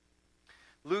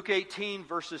Luke 18,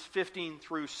 verses 15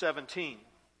 through 17.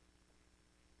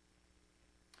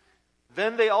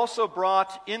 Then they also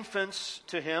brought infants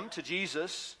to him, to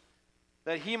Jesus,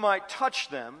 that he might touch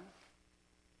them.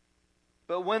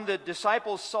 But when the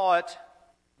disciples saw it,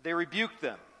 they rebuked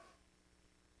them.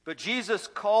 But Jesus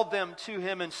called them to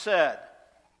him and said,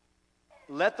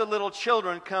 "Let the little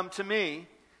children come to me,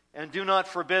 and do not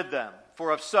forbid them, for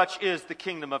of such is the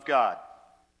kingdom of God.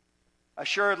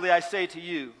 Assuredly I say to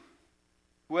you,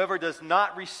 whoever does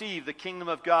not receive the kingdom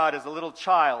of God as a little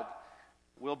child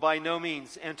will by no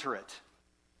means enter it."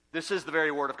 This is the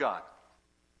very word of God.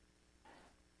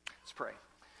 Let's pray.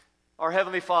 Our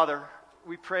Heavenly Father,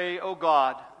 we pray, O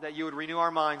God, that you would renew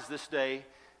our minds this day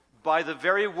by the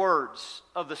very words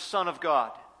of the Son of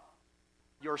God,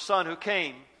 your Son who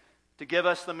came to give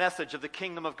us the message of the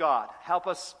kingdom of God. Help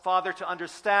us, Father, to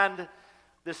understand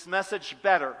this message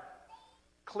better.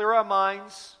 Clear our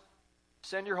minds.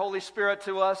 Send your Holy Spirit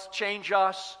to us. Change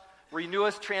us. Renew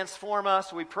us. Transform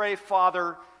us. We pray,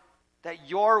 Father, that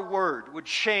your word would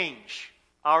change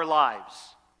our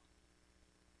lives.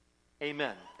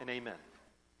 Amen and amen.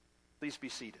 Please be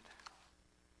seated.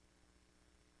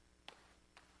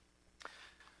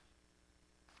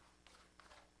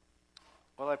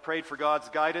 Well, I prayed for God's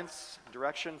guidance and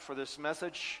direction for this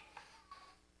message,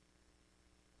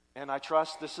 and I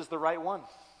trust this is the right one.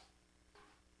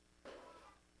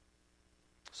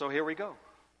 So here we go.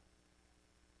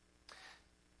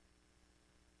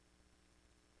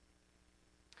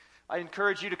 I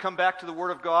encourage you to come back to the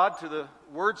Word of God, to the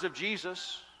words of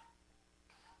Jesus,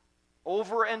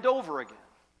 over and over again.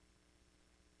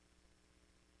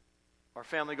 Our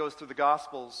family goes through the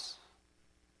Gospels,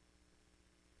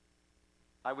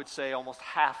 I would say almost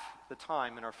half the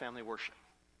time in our family worship.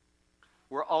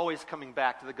 We're always coming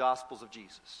back to the Gospels of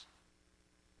Jesus.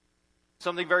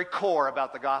 Something very core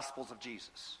about the Gospels of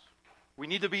Jesus. We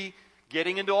need to be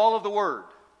getting into all of the Word.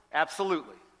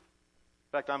 Absolutely.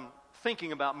 In fact, I'm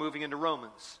thinking about moving into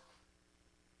Romans.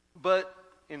 But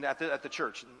at the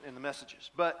church, in the messages.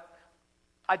 But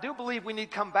I do believe we need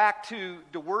to come back to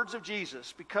the words of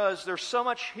Jesus, because there's so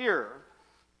much here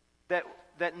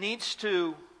that needs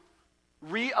to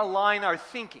realign our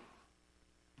thinking.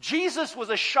 Jesus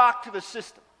was a shock to the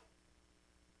system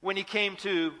when he came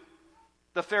to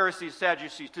the Pharisees,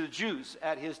 Sadducees, to the Jews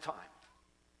at his time.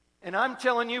 And I'm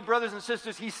telling you, brothers and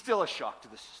sisters, he's still a shock to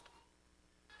the system.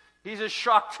 He's a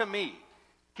shock to me.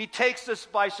 He takes us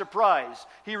by surprise.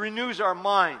 He renews our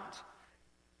mind.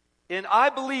 And I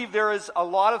believe there is a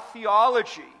lot of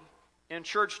theology in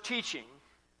church teaching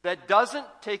that doesn't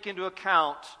take into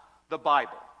account the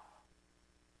Bible.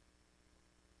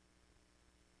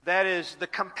 That is the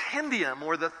compendium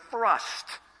or the thrust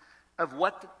of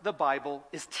what the Bible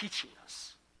is teaching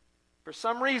us. For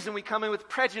some reason, we come in with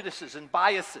prejudices and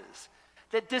biases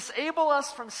that disable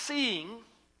us from seeing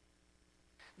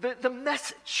the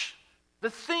message, the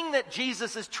thing that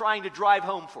Jesus is trying to drive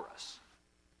home for us.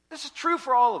 This is true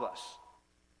for all of us.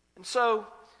 And so,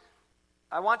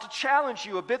 I want to challenge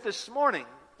you a bit this morning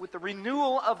with the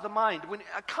renewal of the mind. When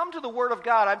I come to the Word of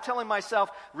God, I'm telling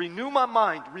myself, renew my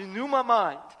mind, renew my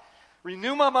mind,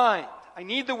 renew my mind. I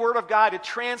need the Word of God to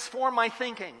transform my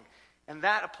thinking. And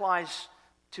that applies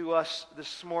to us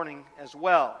this morning as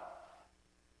well.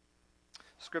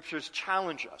 Scriptures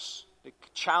challenge us. They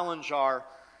challenge our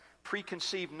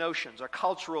preconceived notions, our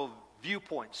cultural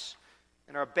viewpoints,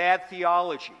 and our bad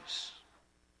theologies.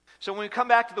 So when we come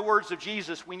back to the words of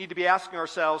Jesus, we need to be asking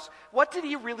ourselves, what did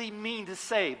he really mean to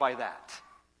say by that?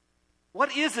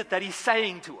 What is it that he's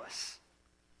saying to us?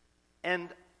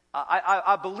 And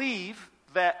I believe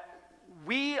that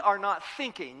we are not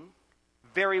thinking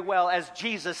very well as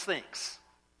Jesus thinks.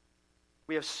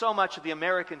 We have so much of the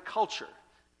American culture,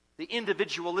 the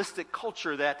individualistic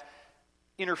culture that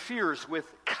interferes with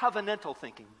covenantal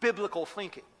thinking, biblical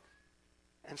thinking.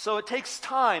 And so it takes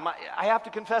time. I have to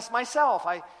confess myself,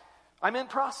 I'm in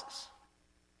process.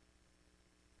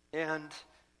 And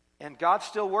God's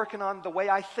still working on the way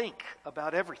I think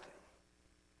about everything.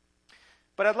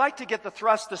 But I'd like to get the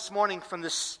thrust this morning from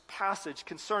this passage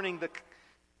concerning the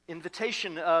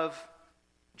invitation of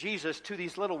Jesus to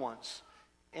these little ones.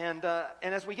 And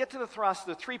as we get to the thrust,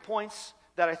 there are 3 points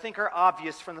that I think are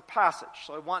obvious from the passage.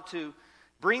 So I want to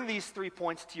bring these 3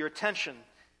 points to your attention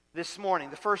this morning.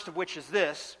 The first of which is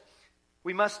this: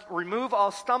 we must remove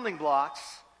all stumbling blocks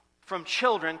from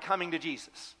children coming to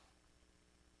Jesus.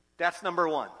 That's number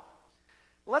 1.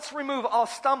 Let's remove all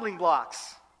stumbling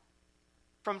blocks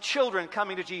from children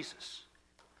coming to Jesus.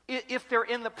 If they're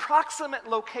in the proximate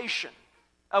location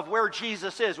of where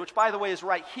Jesus is, which by the way is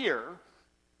right here,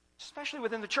 especially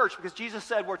within the church, because Jesus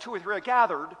said where 2 or 3 are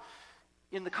gathered,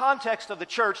 in the context of the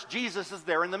church, Jesus is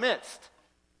there in the midst.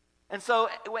 And so,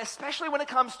 especially when it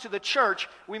comes to the church,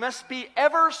 we must be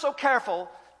ever so careful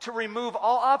to remove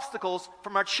all obstacles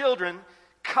from our children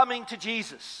coming to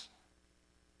Jesus.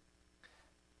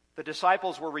 The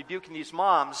disciples were rebuking these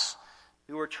moms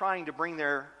who were trying to bring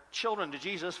their children to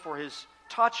Jesus for his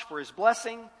touch, for his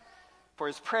blessing, for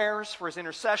his prayers, for his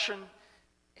intercession.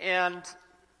 And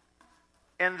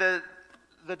the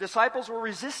disciples were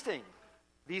resisting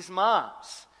these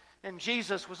moms. And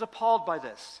Jesus was appalled by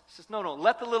this. He says, no,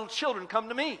 let the little children come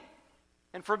to me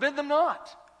and forbid them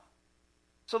not.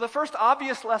 So the first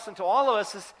obvious lesson to all of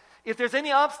us is, if there's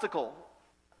any obstacle,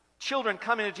 children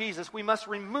coming to Jesus, we must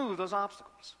remove those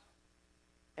obstacles.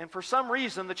 And for some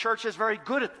reason, the church is very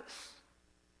good at this.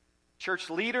 Church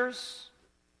leaders,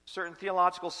 certain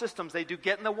theological systems, they do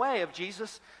get in the way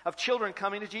of children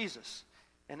coming to Jesus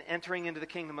and entering into the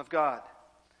kingdom of God.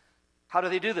 How do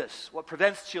they do this? What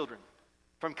prevents children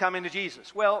from coming to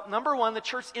Jesus? Well, number one, the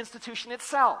church institution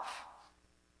itself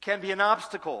can be an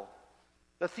obstacle.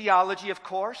 The theology, of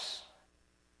course.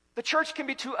 The church can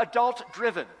be too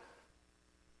adult-driven.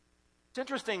 It's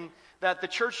interesting that the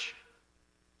church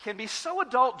can be so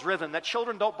adult-driven that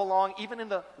children don't belong even in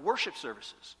the worship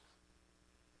services.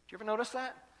 Did you ever notice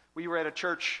that? We were at a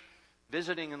church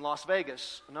visiting in Las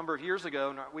Vegas a number of years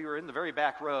ago, and we were in the very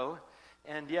back row,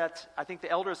 and yet I think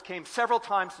the elders came several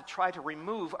times to try to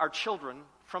remove our children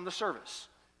from the service.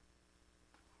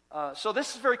 So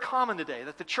this is very common today,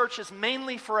 that the church is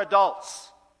mainly for adults.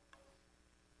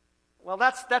 Well,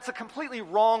 that's a completely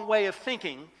wrong way of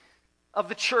thinking of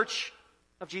the church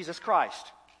of Jesus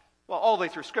Christ. Well, all the way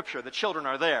through Scripture, the children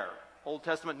are there. Old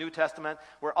Testament, New Testament,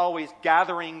 we're always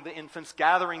gathering the infants,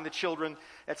 gathering the children,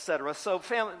 etc. So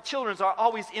children are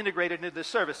always integrated into the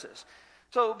services.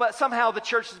 But somehow the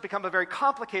church has become a very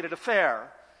complicated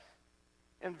affair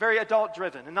and very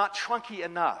adult-driven and not trunky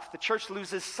enough. The church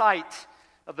loses sight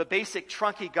of the basic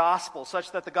trunky gospel,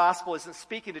 such that the gospel isn't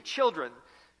speaking to children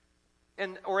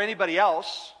or anybody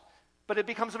else, but it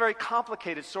becomes a very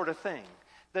complicated sort of thing.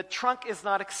 The trunk is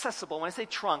not accessible. When I say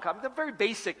trunk, the very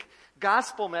basic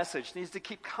gospel message needs to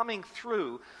keep coming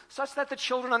through such that the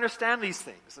children understand these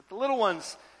things, that the little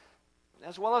ones,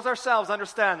 as well as ourselves,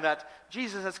 understand that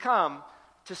Jesus has come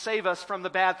to save us from the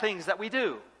bad things that we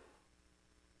do.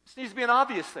 This needs to be an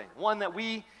obvious thing. One, that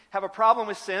we have a problem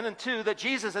with sin, and two, that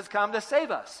Jesus has come to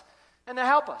save us and to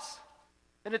help us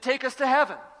and to take us to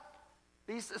heaven.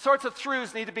 These sorts of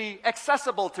truths need to be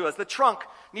accessible to us. The trunk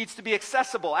needs to be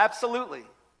accessible, absolutely.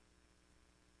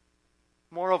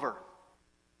 Moreover,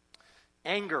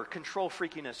 anger, control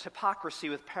freakiness, hypocrisy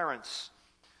with parents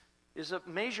is a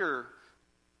major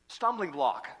stumbling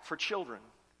block for children.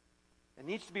 It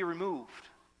needs to be removed.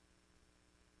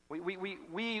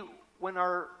 When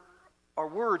our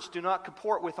words do not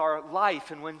comport with our life,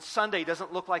 and when Sunday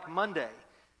doesn't look like Monday,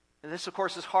 and this, of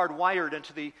course, is hardwired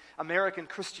into the American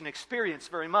Christian experience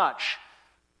very much.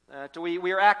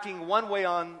 We are acting one way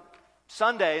on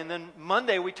Sunday, and then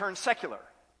Monday we turn secular.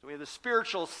 So we have this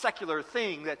spiritual, secular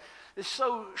thing that is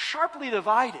so sharply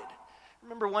divided. I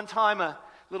remember one time a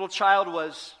little child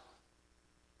was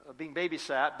being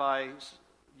babysat by a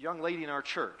young lady in our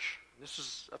church. This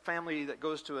is a family that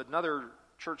goes to another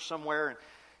church somewhere,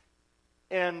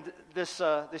 and this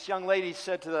young lady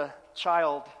said to the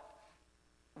child,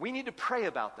 "We need to pray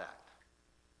about that."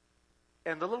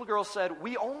 And the little girl said,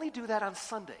 "We only do that on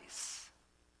Sundays."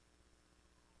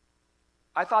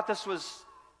 I thought this was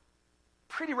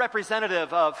pretty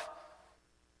representative of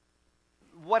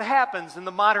what happens in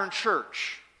the modern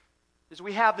church. Is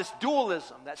we have this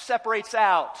dualism that separates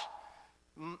out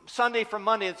Sunday from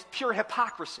Monday. It's pure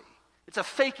hypocrisy. It's a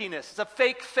fakiness. It's a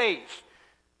fake faith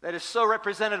that is so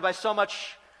represented by so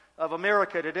much of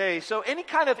America today. So any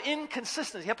kind of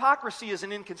inconsistency, hypocrisy is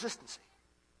an inconsistency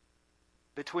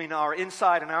between our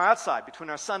inside and our outside, between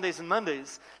our Sundays and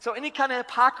Mondays. So any kind of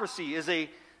hypocrisy is a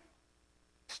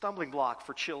stumbling block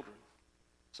for children.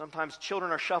 Sometimes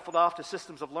children are shuffled off to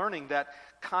systems of learning that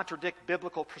contradict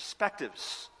biblical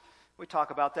perspectives. We talk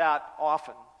about that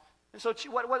often. And so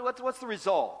what's the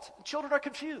result? Children are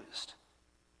confused.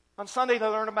 On Sunday they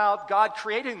learn about God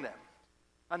creating them.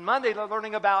 On Monday, they're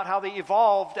learning about how they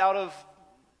evolved out of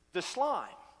the slime.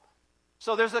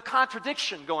 So there's a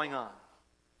contradiction going on.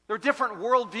 There are different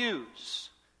worldviews.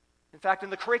 In fact, in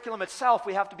the curriculum itself,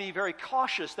 we have to be very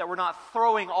cautious that we're not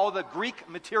throwing all the Greek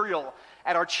material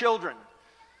at our children,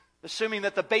 assuming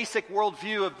that the basic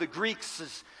worldview of the Greeks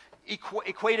is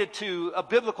equated to a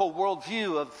biblical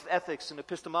worldview of ethics and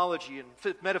epistemology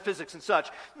and metaphysics and such.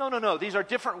 No. These are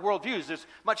different worldviews. There's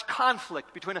much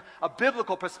conflict between a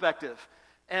biblical perspective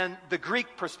and the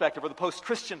Greek perspective or the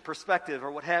post-Christian perspective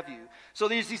or what have you. So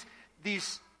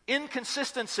these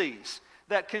inconsistencies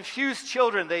that confuse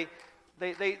children,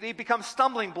 they become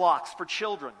stumbling blocks for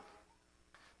children.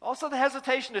 Also the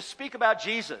hesitation to speak about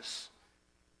Jesus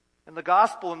and the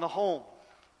gospel in the home.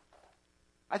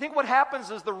 I think what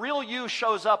happens is the real you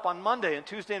shows up on Monday and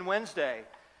Tuesday and Wednesday.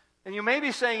 And you may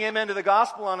be saying amen to the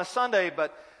gospel on a Sunday,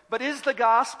 but is the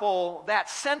gospel that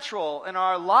central in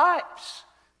our lives?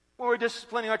 When we're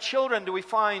disciplining our children, do we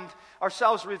find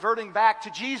ourselves reverting back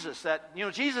to Jesus? That,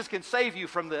 Jesus can save you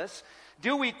from this.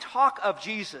 Do we talk of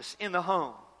Jesus in the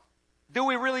home? Do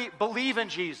we really believe in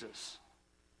Jesus?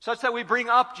 Such that we bring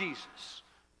up Jesus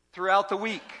throughout the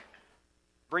week.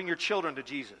 Bring your children to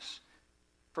Jesus.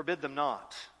 Forbid them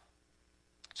not.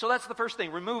 So that's the first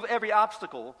thing. Remove every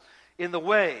obstacle in the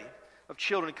way of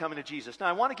children coming to Jesus. Now,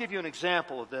 I want to give you an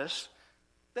example of this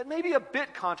that may be a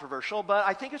bit controversial, but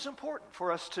I think it's important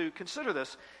for us to consider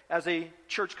this as a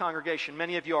church congregation.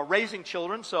 Many of you are raising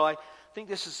children, so I think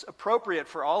this is appropriate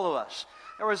for all of us.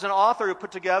 There was an author who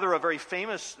put together a very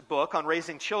famous book on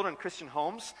raising children in Christian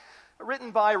homes,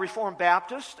 written by a Reformed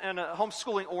Baptist and a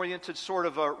homeschooling-oriented sort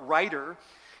of a writer.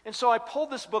 And so I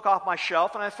pulled this book off my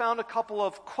shelf, and I found a couple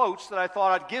of quotes that I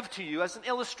thought I'd give to you as an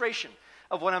illustration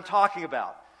of what I'm talking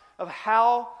about, of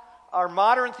how our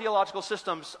modern theological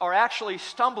systems are actually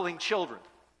stumbling children.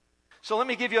 So let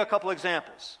me give you a couple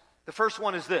examples. The first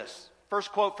one is this.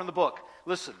 First quote from the book.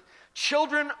 Listen,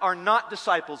 children are not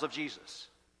disciples of Jesus.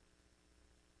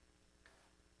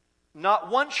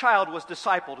 Not one child was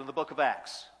discipled in the book of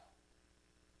Acts.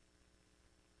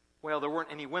 Well, there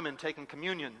weren't any women taking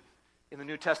communion in the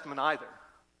New Testament either.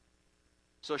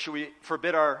 So should we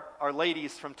forbid our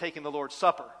ladies from taking the Lord's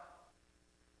Supper?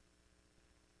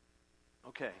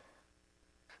 Okay.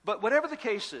 But whatever the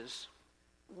case is,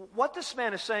 what this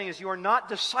man is saying is you are not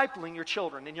discipling your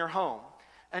children in your home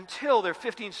until they're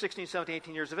 15, 16, 17,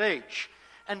 18 years of age,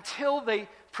 until they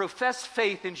profess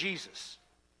faith in Jesus.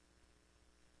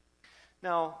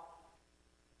 Now,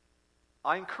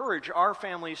 I encourage our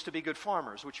families to be good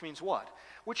farmers, which means what?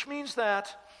 Which means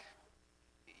that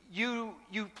you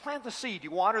plant the seed,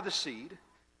 you water the seed,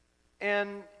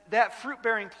 and that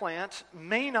fruit-bearing plant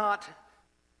may not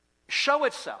show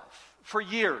itself for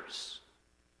years.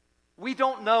 We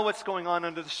don't know what's going on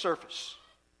under the surface,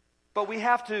 but we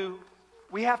have to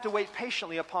wait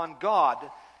patiently upon God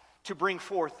to bring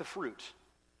forth the fruit.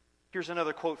 Here's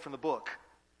another quote from the book.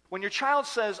 When your child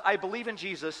says, "I believe in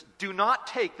Jesus," do not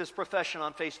take this profession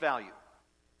on face value.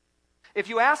 If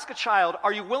you ask a child,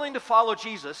 "Are you willing to follow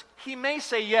Jesus?" he may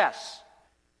say yes,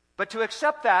 but to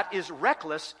accept that is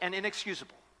reckless and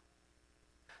inexcusable.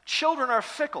 Children are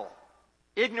fickle,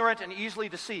 ignorant, and easily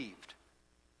deceived.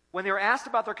 When they are asked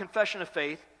about their confession of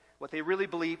faith, what they really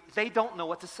believe, they don't know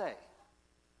what to say.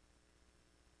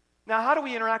 Now, how do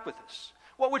we interact with this?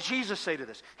 What would Jesus say to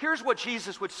this? Here's what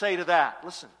Jesus would say to that.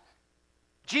 Listen.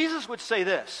 Jesus would say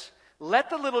this,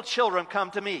 "Let the little children come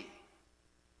to me,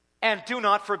 and do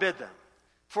not forbid them,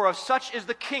 for of such is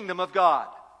the kingdom of God.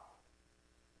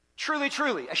 Truly,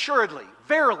 truly, assuredly,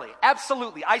 verily,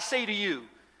 absolutely, I say to you,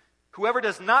 whoever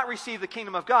does not receive the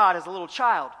kingdom of God as a little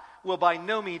child will by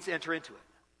no means enter into it."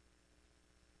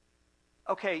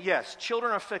 Okay, yes,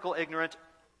 children are fickle, ignorant,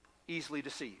 easily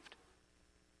deceived.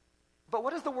 But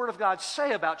what does the Word of God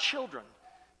say about children?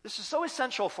 This is so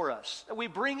essential for us, that we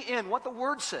bring in what the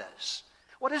Word says.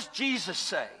 What does Jesus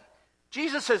say?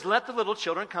 Jesus says, "Let the little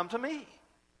children come to me."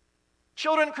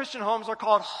 Children in Christian homes are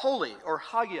called holy, or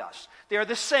hagios. They are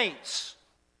the saints.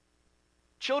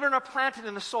 Children are planted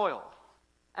in the soil,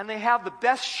 and they have the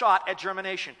best shot at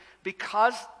germination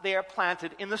because they are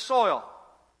planted in the soil.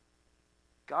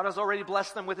 God has already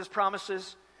blessed them with His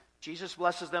promises. Jesus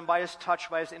blesses them by His touch,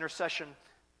 by His intercession,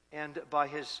 and by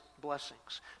His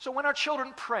blessings. So when our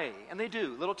children pray, and they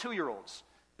do, little 2-year-olds,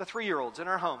 the 3-year-olds in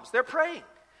our homes, they're praying.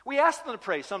 We ask them to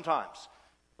pray sometimes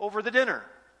over the dinner.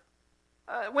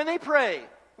 When they pray,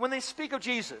 when they speak of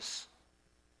Jesus,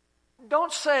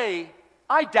 don't say,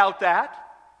 "I doubt that."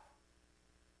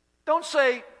 Don't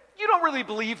say, "You don't really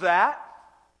believe that."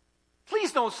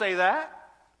 Please don't say that.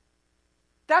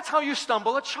 That's how you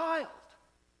stumble a child.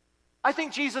 I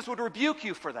think Jesus would rebuke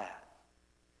you for that.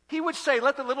 He would say,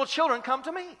 "Let the little children come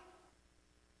to me."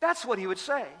 That's what He would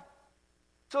say.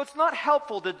 So it's not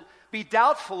helpful to be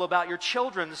doubtful about your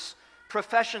children's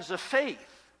professions of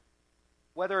faith,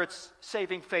 whether it's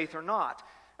saving faith or not.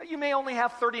 You may only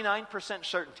have 39%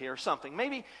 certainty or something.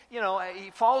 Maybe,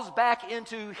 he falls back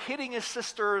into hitting his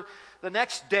sister the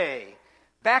next day,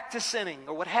 back to sinning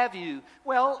or what have you.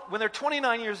 Well, when they're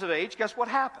 29 years of age, guess what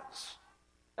happens?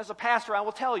 As a pastor, I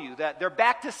will tell you that they're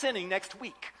back to sinning next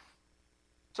week.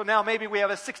 So now maybe we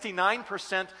have a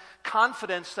 69%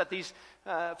 confidence that these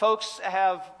folks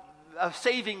have a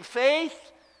saving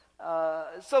faith.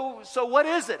 So what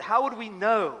is it? How would we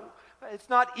know? It's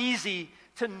not easy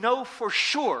to know for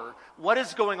sure what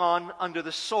is going on under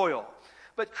the soil.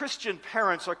 But Christian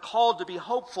parents are called to be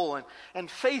hopeful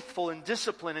and faithful in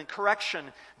discipline and correction,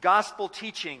 gospel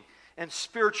teaching, and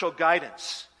spiritual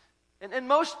guidance. And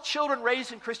most children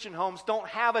raised in Christian homes don't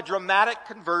have a dramatic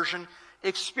conversion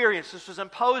experience. This was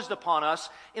imposed upon us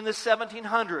in the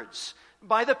 1700s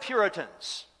by the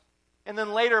Puritans, and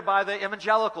then later by the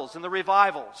evangelicals and the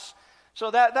revivals.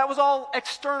 So that was all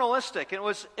externalistic. It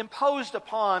was imposed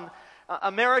upon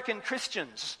American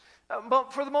Christians.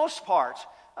 But for the most part,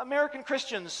 American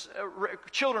Christians,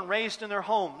 children raised in their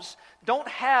homes, don't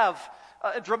have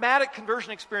a dramatic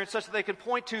conversion experience such that they can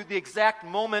point to the exact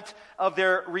moment of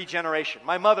their regeneration.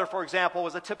 My mother, for example,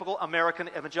 was a typical American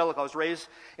evangelical. I was raised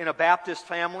in a Baptist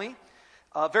family,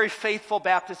 a very faithful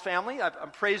Baptist family. I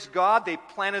praise God. They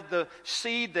planted the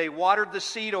seed. They watered the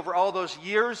seed over all those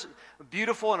years. A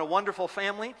beautiful and a wonderful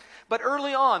family. But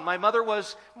early on, my mother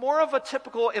was more of a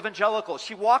typical evangelical.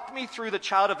 She walked me through the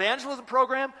child evangelism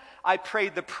program. I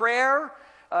prayed the prayer.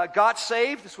 Got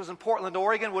saved. This was in Portland,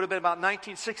 Oregon. Would have been about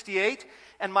 1968.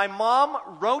 And my mom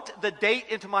wrote the date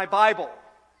into my Bible.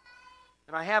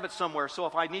 And I have it somewhere. So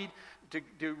if I need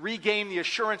to regain the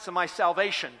assurance of my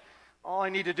salvation, all I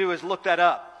need to do is look that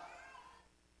up.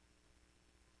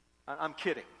 I'm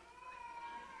kidding.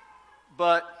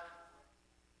 But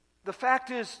the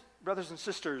fact is, brothers and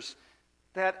sisters,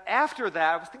 that after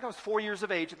that, I think I was 4 years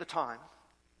of age at the time,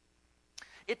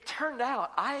 it turned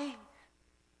out I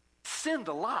sinned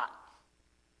a lot.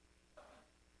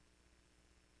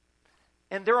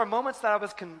 And there are moments that I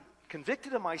was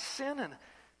convicted of my sin, and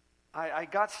I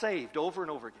got saved over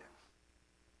and over again.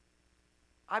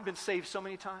 I've been saved so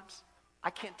many times. I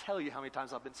can't tell you how many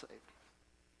times I've been saved.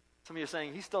 Some of you are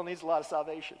saying, he still needs a lot of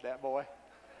salvation, that boy.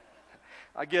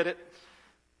 I get it.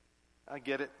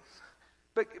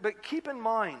 But keep in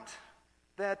mind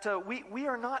that we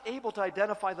are not able to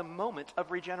identify the moment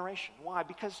of regeneration. Why?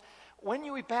 Because when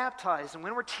you baptize and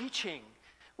when we're teaching,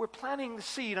 we're planting the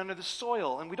seed under the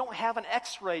soil, and we don't have an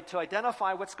X-ray to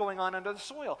identify what's going on under the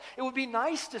soil. It would be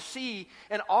nice to see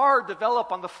an R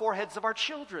develop on the foreheads of our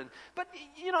children. But,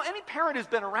 any parent who's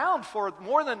been around for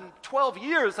more than 12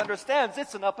 years understands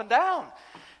it's an up and down.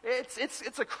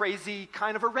 It's a crazy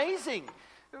kind of a raising.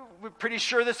 We're pretty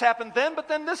sure this happened then, but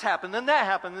then this happened, then that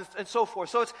happened, and so forth.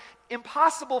 So it's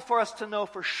impossible for us to know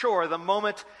for sure the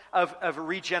moment of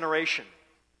regeneration.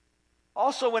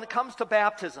 Also, when it comes to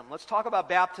baptism, let's talk about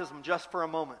baptism just for a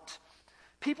moment.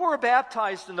 People were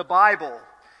baptized in the Bible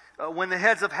when the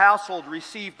heads of household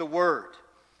received the word.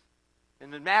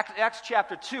 And in Acts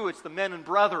chapter 2, it's the men and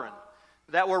brethren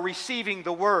that were receiving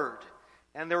the word.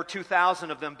 And there were 2,000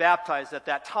 of them baptized at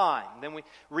that time. Then we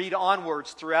read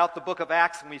onwards throughout the book of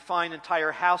Acts, and we find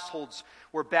entire households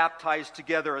were baptized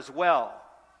together as well.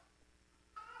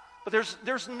 But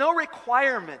there's no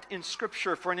requirement in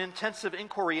Scripture for an intensive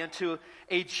inquiry into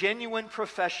a genuine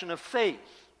profession of faith.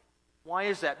 Why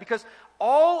is that? Because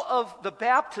all of the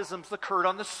baptisms occurred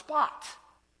on the spot.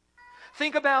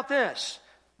 Think about this.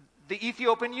 The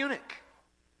Ethiopian eunuch.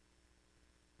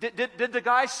 Did the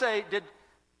guy say,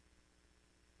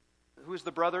 who was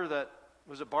the brother that,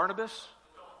 was it Barnabas?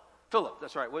 Philip,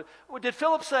 that's right. Did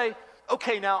Philip say,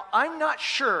 okay, now I'm not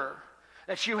sure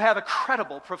that you have a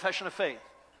credible profession of faith.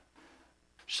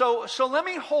 So let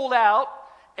me hold out,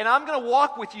 and I'm going to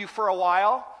walk with you for a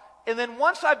while, and then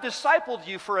once I've discipled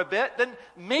you for a bit, then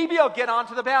maybe I'll get on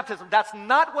to the baptism. That's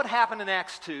not what happened in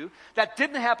Acts 2. That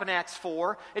didn't happen in Acts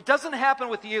 4. It doesn't happen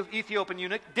with the Ethiopian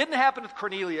eunuch. Didn't happen with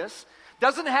Cornelius.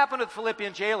 Doesn't happen with the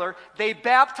Philippian jailer. They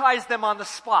baptized them on the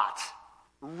spot,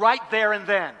 right there and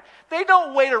then. They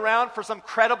don't wait around for some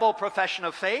credible profession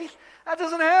of faith. That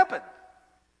doesn't happen.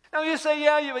 Now you say,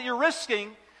 yeah, but you're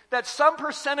risking that some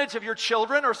percentage of your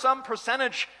children or some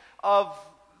percentage of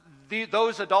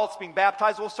those adults being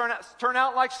baptized will turn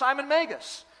out like Simon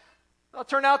Magus. They'll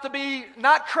turn out to be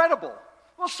not credible.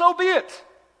 Well, so be it.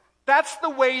 That's the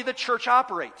way the church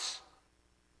operates.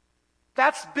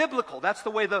 That's biblical. That's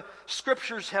the way the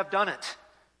Scriptures have done it.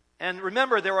 And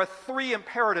remember, there are 3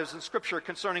 imperatives in Scripture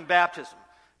concerning baptism.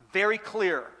 Very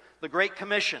clear. The Great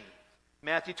Commission,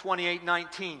 Matthew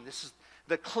 28:19. This is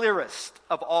the clearest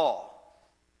of all.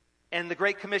 And the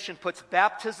Great Commission puts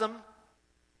baptism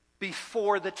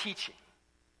before the teaching.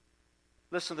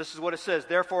 Listen, this is what it says.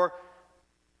 Therefore,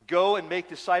 go and make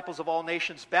disciples of all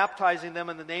nations, baptizing them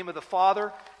in the name of the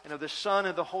Father and of the Son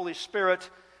and the Holy Spirit,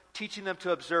 teaching them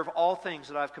to observe all things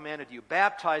that I've commanded you.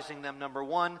 Baptizing them, number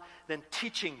 1, then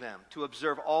teaching them to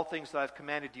observe all things that I've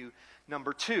commanded you,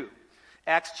 number 2.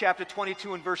 Acts chapter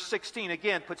 22 and verse 16,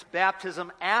 again, puts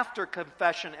baptism after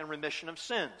confession and remission of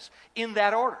sins, in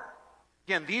that order.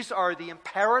 Again, these are the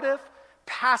imperative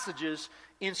passages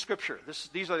in Scripture.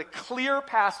 These are the clear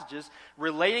passages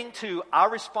relating to our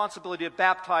responsibility to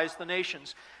baptize the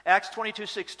nations. Acts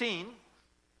 22:16,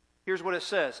 here's what it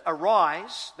says.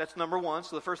 Arise, that's number 1.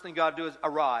 So the first thing God do is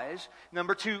arise.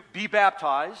 Number 2, be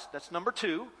baptized. That's number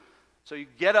 2. So you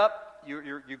get up,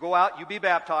 you go out, you be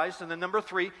baptized. And then number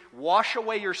 3, wash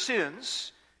away your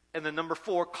sins. And then number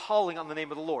 4, calling on the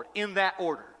name of the Lord. In that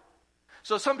order.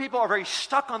 So some people are very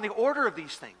stuck on the order of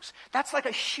these things. That's like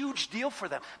a huge deal for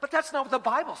them. But that's not what the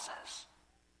Bible says.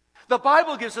 The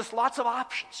Bible gives us lots of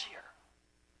options here.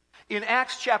 In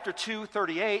Acts chapter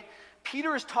 2:38,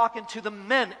 Peter is talking to the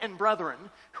men and brethren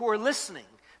who are listening.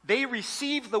 They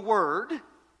receive the word,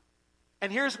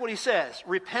 and here's what he says: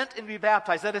 repent and be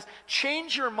baptized. That is,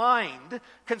 change your mind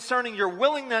concerning your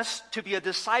willingness to be a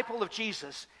disciple of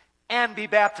Jesus and be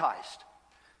baptized.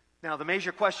 Now, the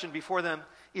major question before them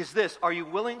is this: are you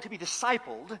willing to be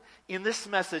discipled in this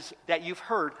message that you've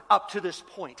heard up to this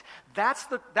point? That's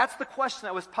the question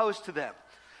that was posed to them.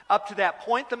 Up to that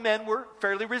point, the men were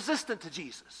fairly resistant to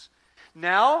Jesus.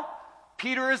 Now,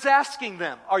 Peter is asking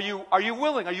them, are you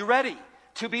willing, are you ready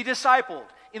to be discipled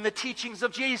in the teachings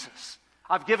of Jesus?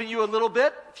 I've given you a little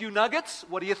bit, a few nuggets.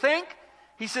 What do you think?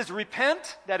 He says,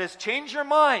 repent, that is, change your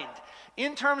mind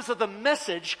in terms of the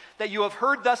message that you have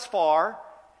heard thus far,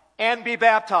 and be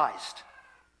baptized.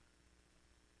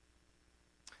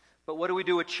 But what do we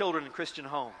do with children in Christian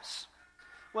homes?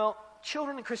 Well,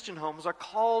 children in Christian homes are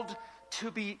called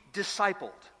to be discipled.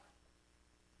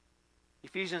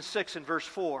 Ephesians 6 and verse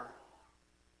 4.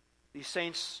 These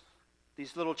saints,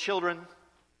 these little children,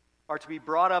 are to be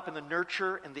brought up in the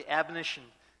nurture and the admonition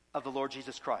of the Lord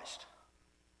Jesus Christ.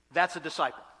 That's a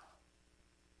disciple.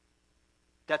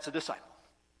 That's a disciple.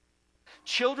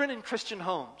 Children in Christian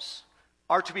homes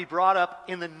are to be brought up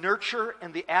in the nurture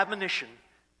and the admonition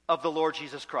of the Lord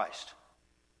Jesus Christ.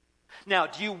 Now,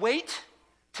 do you wait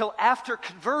till after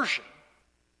conversion,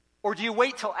 or do you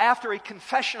wait till after a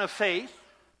confession of faith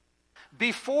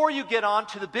before you get on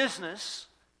to the business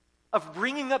of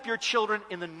bringing up your children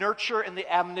in the nurture and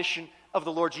the admonition of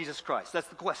the Lord Jesus Christ? That's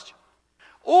the question.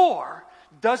 Or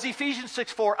does Ephesians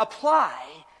 6:4 apply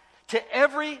to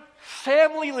every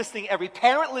family listening, every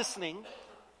parent listening,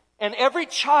 and every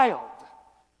child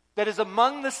that is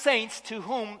among the saints to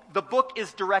whom the book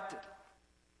is directed?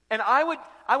 And I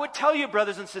would tell you,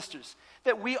 brothers and sisters,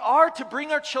 that we are to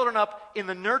bring our children up in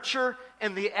the nurture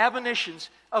and the admonitions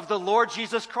of the Lord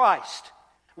Jesus Christ,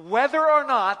 whether or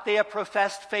not they have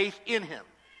professed faith in Him.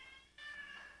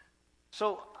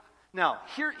 So, now,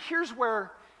 here's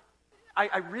where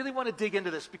I really want to dig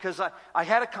into this, because I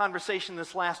had a conversation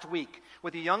this last week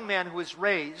with a young man who was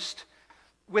raised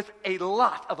with a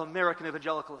lot of American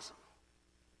evangelicalism,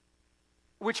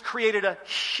 which created a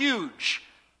huge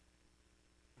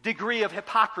degree of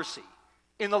hypocrisy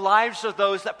in the lives of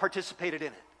those that participated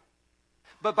in it.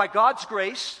 But by God's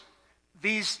grace,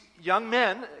 these young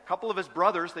men, a couple of his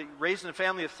brothers, they raised in a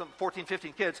family of some 14,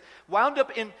 15 kids, wound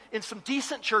up in some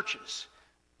decent churches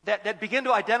that began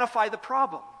to identify the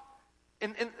problem.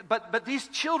 But these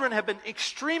children have been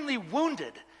extremely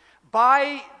wounded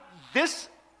by this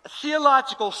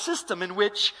theological system in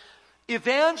which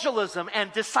evangelism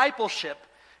and discipleship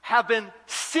have been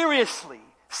seriously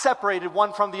separated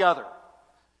one from the other.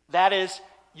 That is,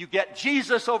 you get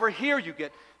Jesus over here, you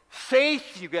get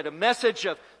faith, you get a message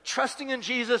of trusting in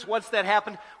Jesus. Once that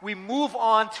happened, we move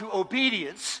on to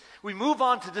obedience, we move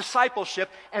on to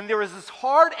discipleship, and there is this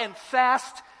hard and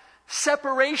fast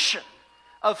separation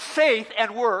of faith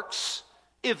and works,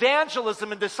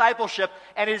 evangelism and discipleship,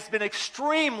 and it has been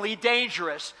extremely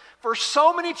dangerous for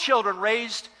so many children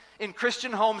raised in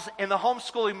Christian homes in the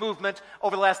homeschooling movement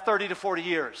over the last 30 to 40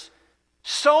 years.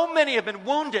 So many have been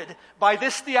wounded by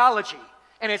this theology,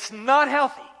 and it's not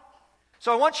healthy.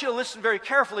 So I want you to listen very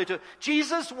carefully to it.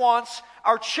 Jesus wants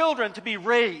our children to be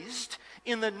raised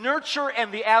in the nurture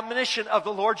and the admonition of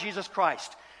the Lord Jesus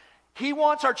Christ. He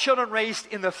wants our children raised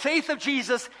in the faith of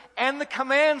Jesus and the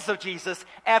commands of Jesus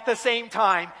at the same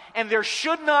time, and there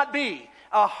should not be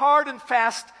a hard and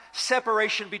fast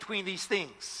separation between these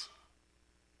things.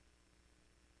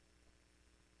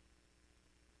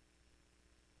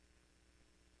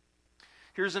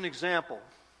 Here's an example.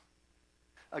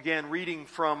 Again, reading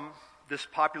from this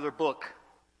popular book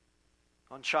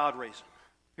on child raising.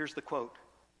 Here's the quote.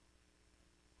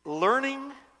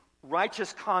 Learning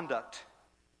righteous conduct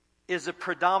is a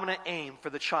predominant aim for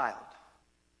the child.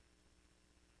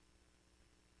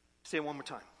 Say it one more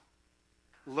time.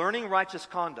 Learning righteous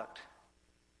conduct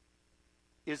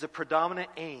is a predominant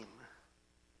aim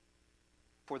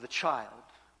for the child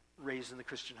raised in the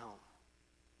Christian home.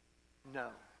 No,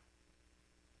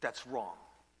 that's wrong.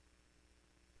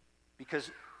 Because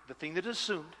the thing that is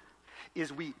assumed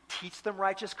is we teach them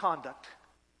righteous conduct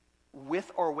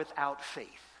with or without faith.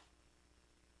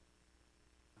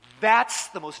 That's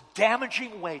the most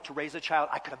damaging way to raise a child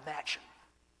I could imagine.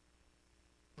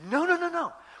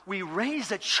 No. We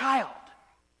raise a child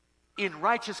in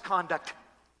righteous conduct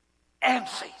and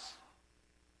faith.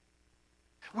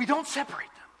 We don't separate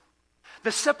them.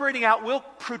 The separating out will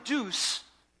produce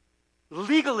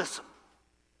legalism,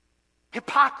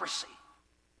 hypocrisy,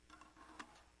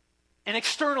 and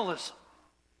externalism,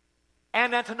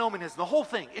 and antinomianism. The whole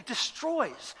thing. It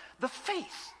destroys the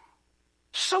faith.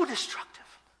 So destructive.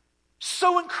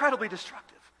 So incredibly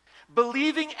destructive.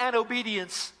 Believing and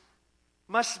obedience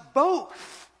must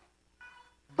both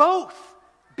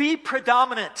be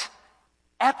predominant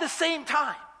at the same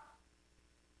time.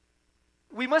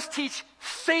 We must teach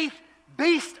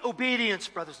faith-based obedience,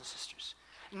 brothers and sisters.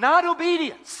 Not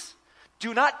obedience.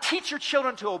 Do not teach your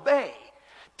children to obey.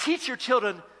 Teach your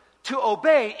children to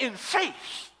obey in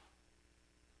faith.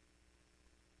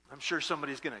 I'm sure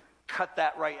somebody's going to cut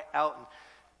that right out and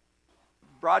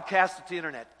broadcast it to the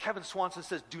internet. Kevin Swanson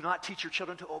says, do not teach your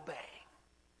children to obey.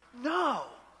 No.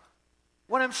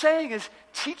 What I'm saying is,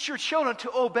 teach your children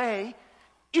to obey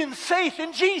in faith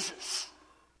in Jesus.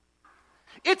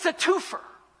 It's a twofer.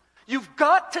 You've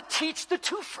got to teach the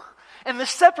twofer. And the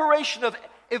separation of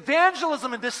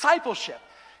evangelism and discipleship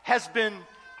has been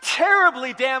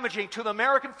terribly damaging to the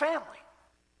American family.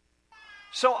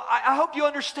 So I hope you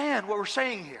understand what we're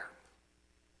saying here.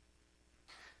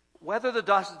 Whether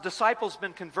the disciples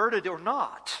been converted or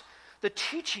not, the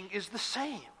teaching is the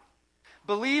same.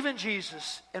 Believe in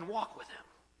Jesus and walk with Him.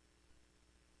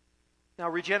 Now,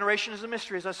 regeneration is a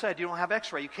mystery, as I said. You don't have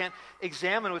x-ray. You can't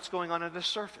examine what's going on under the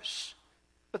surface.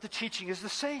 But the teaching is the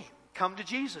same. Come to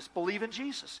Jesus. Believe in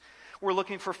Jesus. We're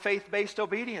looking for faith-based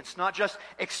obedience, not just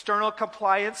external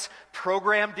compliance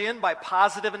programmed in by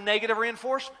positive and negative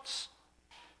reinforcements,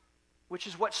 which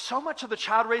is what so much of the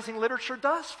child-raising literature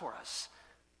does for us.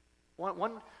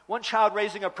 One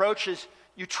child-raising approach is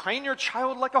you train your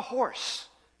child like a horse.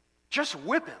 Just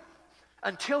whip him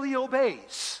until he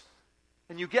obeys.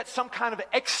 And you get some kind of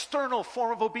external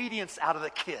form of obedience out of the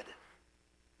kid.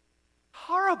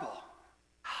 Horrible.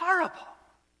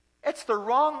 It's the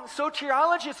wrong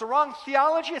soteriology. It's the wrong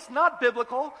theology. It's not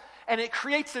biblical. And it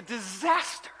creates a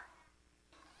disaster.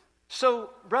 So,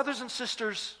 brothers and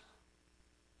sisters,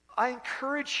 I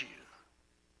encourage you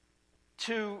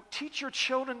to teach your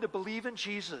children to believe in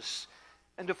Jesus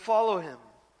and to follow Him.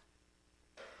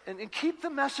 And keep the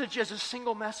message as a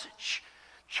single message.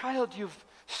 Child, you've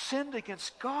sinned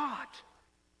against God.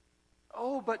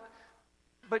 Oh, but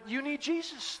you need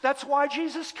Jesus. That's why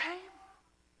Jesus came.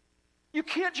 You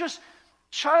can't just,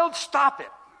 child, stop it.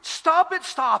 Stop it.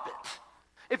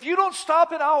 If you don't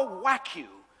stop it, I'll whack you.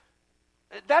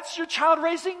 That's your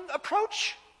child-raising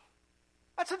approach?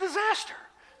 That's a disaster.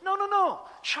 No.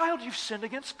 Child, you've sinned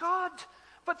against God.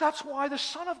 But that's why the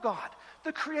Son of God,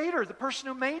 the Creator, the person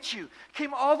who made you,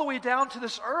 came all the way down to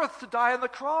this earth to die on the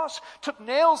cross, took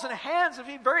nails in hands, and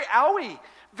very owie,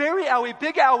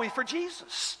 big owie for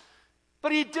Jesus.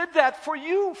 But He did that for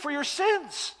you, for your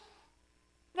sins.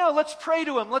 Now let's pray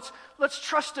to Him. Let's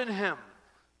trust in Him.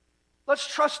 Let's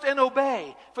trust and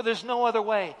obey, for there's no other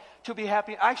way to be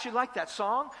happy. I actually like that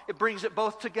song. It brings it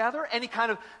both together. Any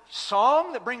kind of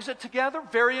song that brings it together,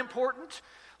 very important.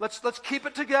 Let's keep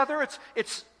it together.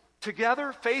 It's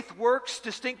together. Faith works,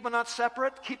 distinct but not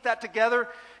separate. Keep that together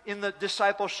in the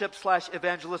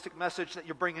discipleship/evangelistic message that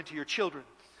you're bringing to your children.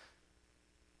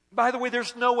 By the way,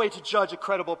 there's no way to judge a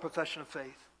credible profession of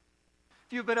faith.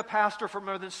 If you've been a pastor for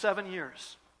more than 7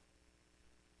 years,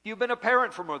 if you've been a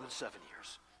parent for more than 7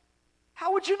 years,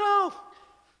 how would you know?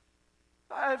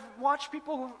 I've watched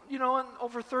people, in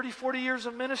over 30, 40 years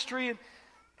of ministry,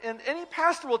 and any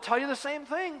pastor will tell you the same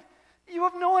thing. You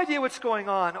have no idea what's going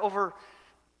on over,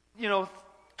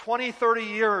 20, 30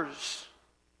 years.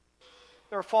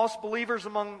 There are false believers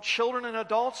among children and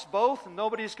adults, both, and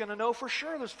nobody's going to know for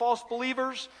sure. There's false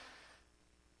believers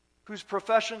whose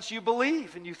professions you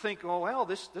believe, and you think, oh, well,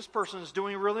 this person is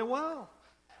doing really well.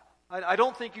 I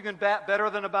don't think you can bat better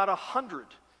than about 100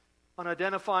 on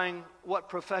identifying what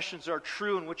professions are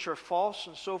true and which are false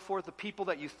and so forth. The people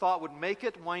that you thought would make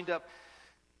it wind up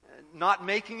not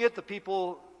making it. The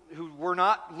people who were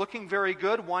not looking very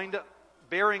good wind up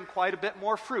bearing quite a bit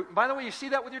more fruit. And by the way, you see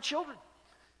that with your children.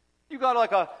 You got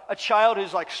like a child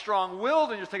who's like strong-willed,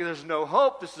 and you're thinking there's no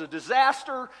hope, this is a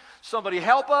disaster, somebody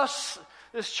help us,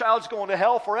 this child's going to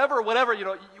hell forever, whatever,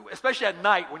 especially at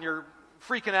night when you're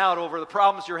freaking out over the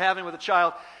problems you're having with a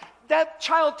child. That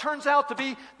child turns out to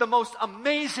be the most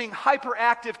amazing,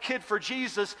 hyperactive kid for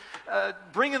Jesus,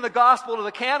 bringing the gospel to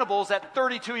the cannibals at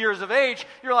 32 years of age.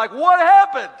 You're like, what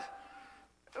happened?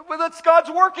 Well, that's God's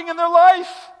working in their life.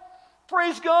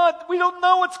 Praise God. We don't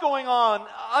know what's going on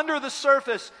under the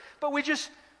surface, but we just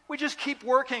keep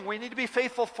working. We need to be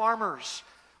faithful farmers.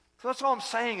 So that's all I'm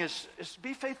saying is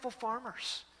be faithful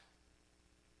farmers.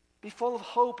 Be full of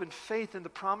hope and faith in the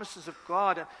promises of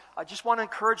God. I just want to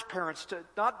encourage parents to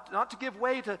not to give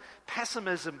way to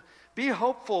pessimism. Be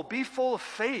hopeful. Be full of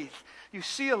faith. You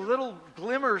see a little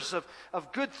glimmers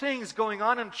of good things going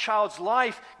on in a child's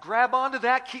life. Grab onto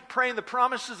that. Keep praying the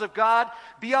promises of God.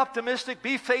 Be optimistic.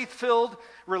 Be faith-filled.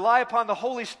 Rely upon the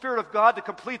Holy Spirit of God to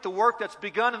complete the work that's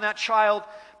begun in that child.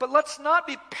 But let's not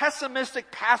be pessimistic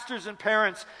pastors and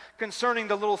parents concerning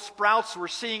the little sprouts we're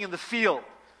seeing in the field.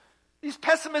 These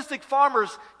pessimistic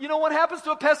farmers, you know what happens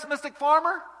to a pessimistic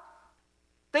farmer?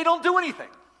 They don't do anything.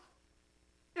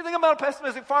 You think about a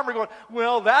pessimistic farmer going,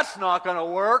 well, that's not going to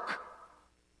work.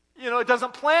 It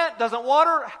doesn't plant, doesn't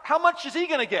water. How much is he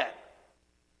going to get?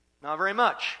 Not very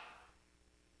much.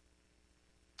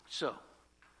 So,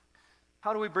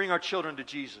 how do we bring our children to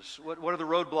Jesus? What are the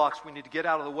roadblocks we need to get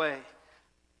out of the way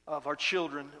of our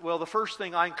children? Well, the first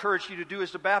thing I encourage you to do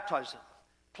is to baptize them.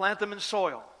 Plant them in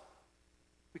soil.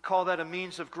 We call that a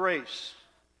means of grace.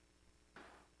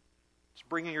 It's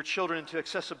bringing your children into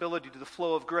accessibility to the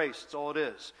flow of grace. That's all it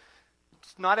is.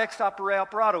 It's not ex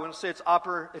operato. When I say it's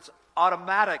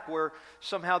automatic, where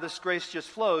somehow this grace just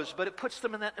flows, but it puts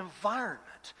them in that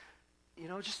environment.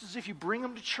 Just as if you bring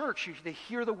them to church, they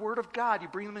hear the Word of God. You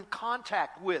bring them in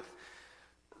contact with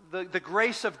the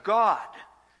grace of God.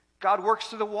 God works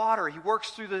through the water. He works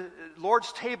through the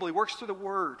Lord's table. He works through the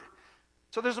Word.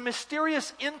 So there's a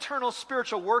mysterious internal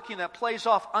spiritual working that plays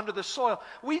off under the soil.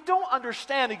 We don't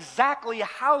understand exactly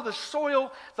how the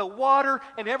soil, the water,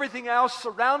 and everything else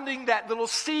surrounding that little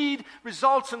seed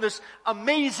results in this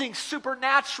amazing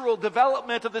supernatural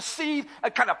development of the seed.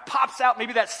 It kind of pops out.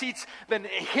 Maybe that seed's been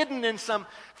hidden in some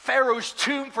Pharaoh's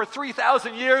tomb for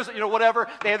 3,000 years, whatever.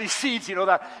 They have these seeds,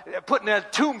 that put in a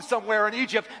tomb somewhere in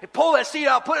Egypt. They pull that seed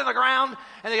out, put it in the ground,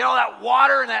 and they get all that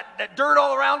water and that dirt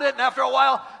all around it. And after a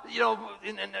while,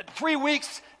 in 3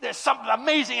 weeks, there's something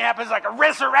amazing happens, like a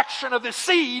resurrection of the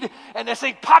seed, and this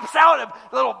thing pops out,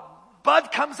 a little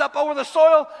bud comes up over the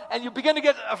soil, and you begin to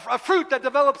get a fruit that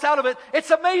develops out of it.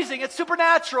 It's amazing. It's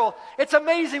supernatural. It's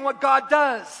amazing what God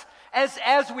does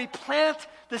as we plant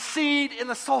the seed in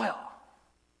the soil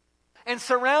and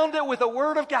surround it with the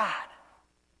Word of God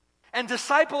and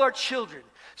disciple our children.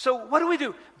 So what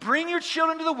do? Bring your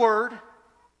children to the Word,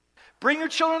 bring your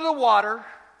children to the water,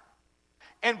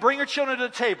 and bring your children to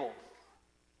the table.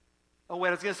 Oh, wait,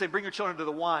 I was going to say bring your children to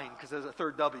the wine because there's a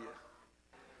third W.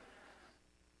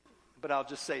 But I'll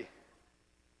just say,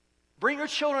 bring your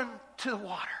children to the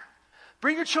water.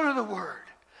 Bring your children to the Word.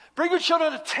 Bring your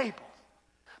children to the table.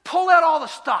 Pull out all the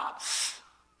stops.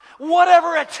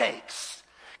 Whatever it takes.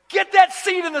 Get that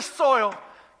seed in the soil.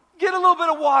 Get a little bit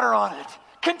of water on it.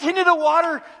 Continue to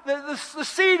water the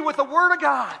seed with the Word of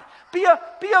God. Be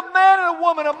a man and a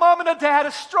woman, a mom and a dad,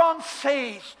 a strong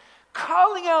faith,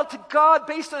 calling out to God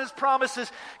based on His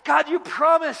promises. God, you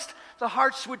promised the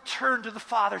hearts would turn to the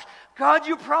fathers. God,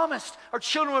 you promised our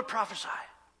children would prophesy.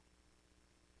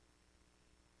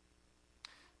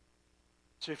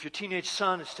 So if your teenage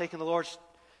son is taking the Lord's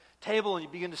table and you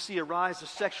begin to see a rise of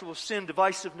sexual sin,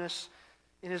 divisiveness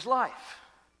in his life,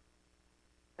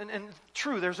 and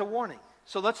true, there's a warning.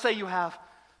 So let's say you have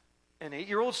an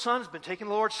 8-year-old son who's been taking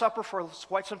the Lord's Supper for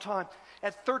quite some time.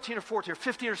 At 13 or 14 or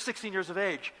 15 or 16 years of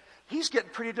age, he's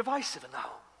getting pretty divisive in the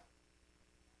home.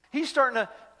 He's starting to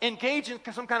engage in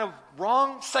some kind of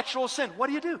wrong sexual sin.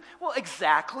 What do? Well,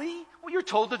 exactly what you're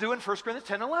told to do in 1 Corinthians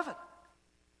 10:11.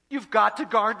 You've got to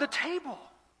guard the table.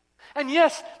 And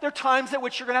yes, there are times at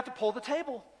which you're going to have to pull the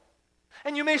table.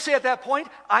 And you may say at that point,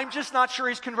 I'm just not sure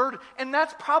he's converted. And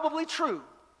that's probably true.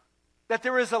 That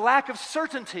there is a lack of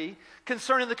certainty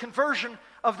concerning the conversion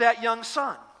of that young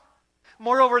son.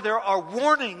 Moreover, there are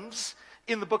warnings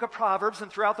in the book of Proverbs and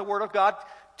throughout the Word of God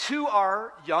to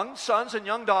our young sons and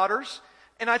young daughters.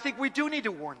 And I think we do need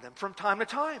to warn them from time to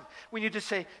time. We need to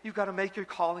say, you've got to make your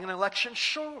calling and election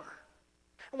sure.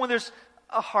 And when there's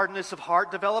a hardness of heart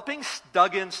developing,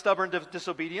 dug-in, stubborn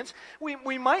disobedience,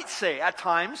 we might say at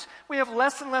times we have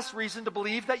less and less reason to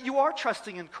believe that you are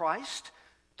trusting in Christ,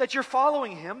 that you're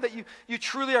following Him, that you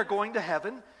truly are going to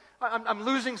heaven. I'm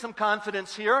losing some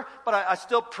confidence here, but I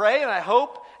still pray and I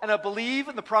hope and I believe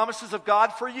in the promises of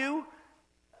God for you.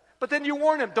 But then you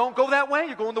warn him, don't go that way.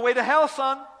 You're going the way to hell,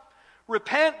 son.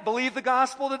 Repent, believe the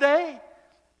gospel today.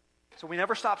 So we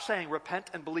never stop saying, repent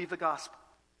and believe the gospel.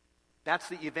 That's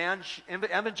the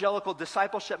evangelical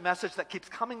discipleship message that keeps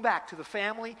coming back to the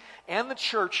family and the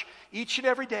church each and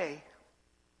every day.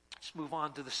 Let's move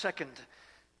on to the second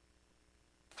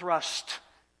thrust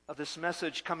of this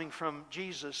message coming from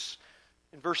Jesus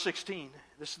in verse 16.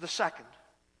 This is the second.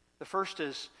 The first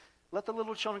is, let the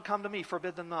little children come to me,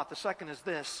 forbid them not. The second is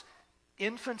this,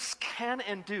 infants can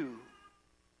and do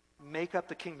make up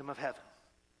the kingdom of heaven.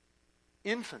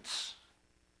 Infants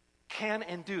can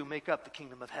and do make up the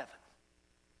kingdom of heaven.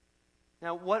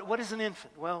 Now, what is an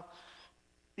infant? Well,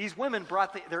 these women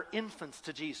brought their infants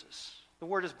to Jesus. The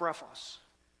word is brephos.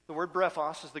 The word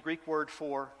brephos is the Greek word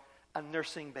for a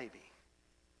nursing baby.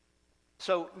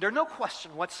 So there's no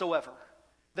question whatsoever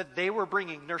that they were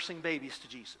bringing nursing babies to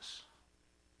Jesus.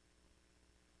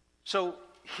 So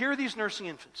here are these nursing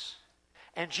infants.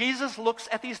 And Jesus looks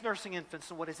at these nursing infants,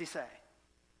 and what does he say?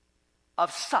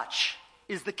 Of such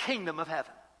is the kingdom of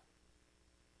heaven.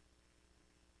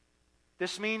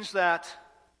 This means that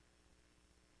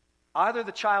either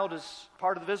the child is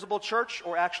part of the visible church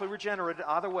or actually regenerated,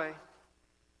 either way.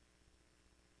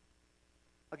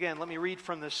 Again, let me read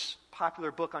from this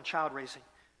popular book on child raising.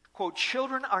 Quote,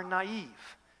 children are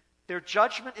naive. Their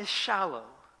judgment is shallow.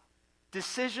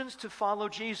 Decisions to follow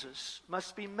Jesus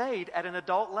must be made at an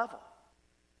adult level.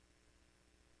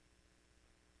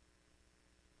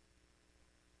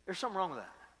 There's something wrong with that.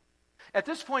 At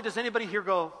this point, does anybody here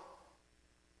go,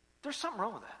 there's something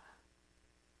wrong with that?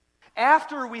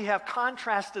 After we have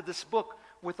contrasted this book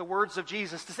with the words of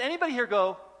Jesus, does anybody here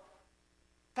go,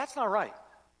 that's not right?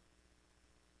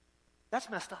 That's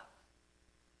messed up.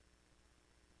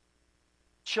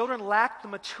 Children lack the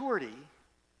maturity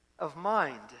of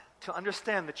mind to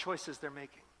understand the choices they're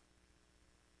making.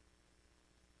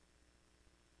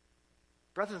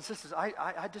 Brothers and sisters,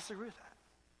 I disagree with that.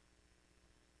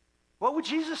 What would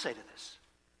Jesus say to this?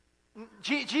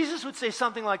 Jesus would say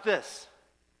something like this.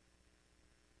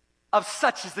 Of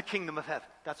such is the kingdom of heaven.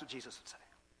 That's what Jesus would say.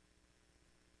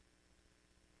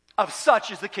 Of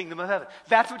such is the kingdom of heaven.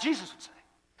 That's what Jesus would say.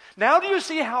 Now do you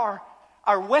see how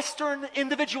our Western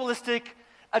individualistic,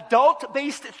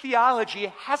 adult-based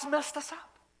theology has messed us up?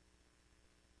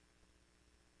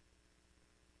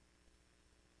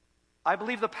 I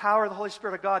believe the power of the Holy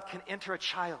Spirit of God can enter a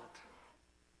child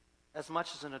as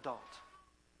much as an adult.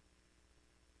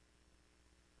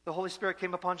 The Holy Spirit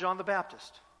came upon John the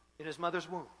Baptist in his mother's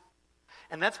womb.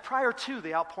 And that's prior to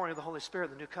the outpouring of the Holy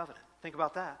Spirit, the new covenant. Think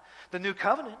about that. The new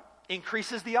covenant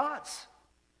increases the odds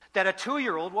that a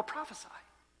 2-year-old will prophesy.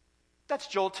 That's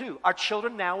Joel 2. Our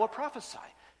children now will prophesy.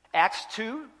 Acts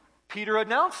 2, Peter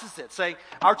announces it, saying,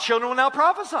 our children will now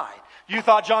prophesy. You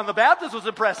thought John the Baptist was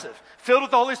impressive, filled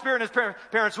with the Holy Spirit in his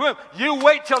parents' womb. You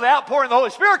wait till the outpouring of the Holy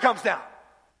Spirit comes down.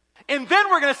 And then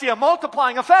we're going to see a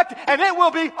multiplying effect, and it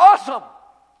will be awesome.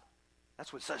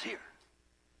 That's what it says here.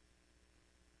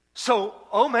 So,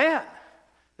 oh man,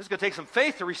 this is going to take some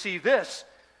faith to receive this.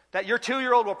 That your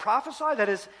 2-year-old will prophesy, that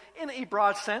is, in a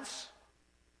broad sense,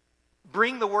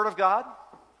 bring the Word of God,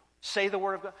 say the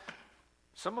Word of God.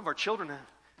 Some of our children,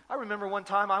 I remember one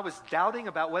time I was doubting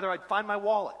about whether I'd find my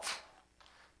wallet.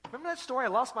 Remember that story? I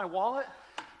lost my wallet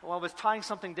while I was tying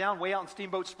something down way out in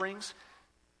Steamboat Springs.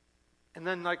 And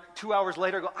then like 2 hours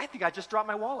later, I go, I think I just dropped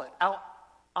my wallet out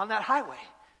on that highway.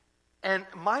 And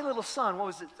my little son, what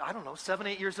was it, I don't know, 7,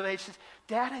 8 years of age, says,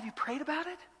 Dad, have you prayed about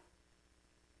it?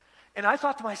 And I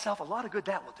thought to myself, a lot of good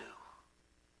that will do.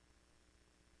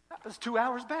 That was 2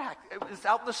 hours back. It was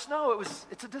out in the snow.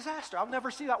 It's a disaster. I'll never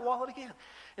see that wallet again.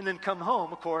 And then come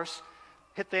home, of course,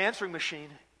 hit the answering machine.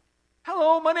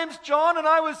 Hello, my name's John, and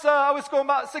I was going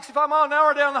about 65 miles an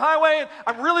hour down the highway, and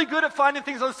I'm really good at finding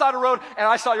things on the side of the road, and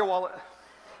I saw your wallet.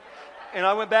 And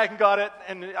I went back and got it,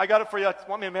 and I got it for you.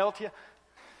 Want me to mail it to you?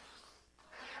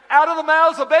 Out of the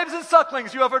mouths of babes and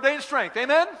sucklings, you have ordained strength.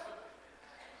 Amen?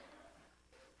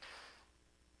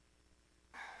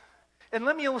 And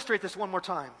let me illustrate this one more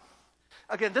time.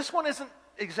 Again, this one isn't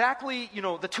exactly,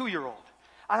 the 2-year-old.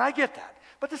 And I get that.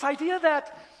 But this idea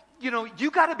that,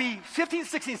 you got to be 15,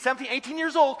 16, 17, 18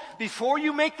 years old before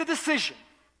you make the decision.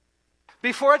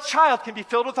 Before a child can be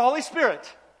filled with the Holy Spirit.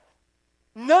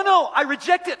 No, I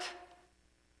reject it.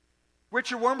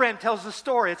 Richard Wurmbrand tells the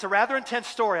story. It's a rather intense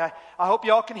story. I hope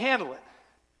you all can handle it.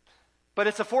 But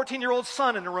it's a 14-year-old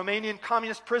son in a Romanian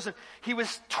communist prison. He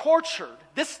was tortured.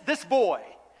 This boy,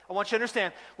 I want you to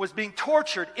understand, was being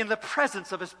tortured in the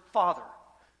presence of his father,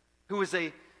 who was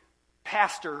a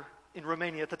pastor in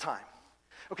Romania at the time.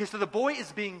 Okay, so the boy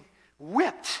is being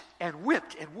whipped and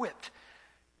whipped and whipped.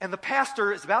 And the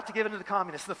pastor is about to give in to the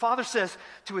communists. And the father says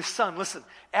to his son, listen,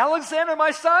 Alexander,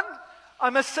 my son, I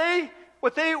must say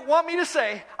what they want me to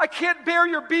say. I can't bear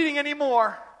your beating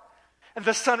anymore. And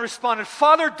the son responded,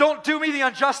 Father, don't do me the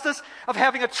injustice of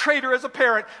having a traitor as a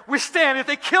parent. Withstand. If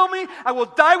they kill me, I will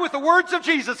die with the words of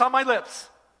Jesus on my lips.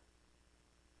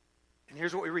 And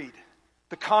here's what we read.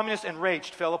 The communist,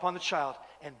 enraged, fell upon the child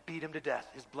and beat him to death.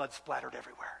 His blood splattered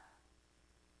everywhere.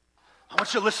 I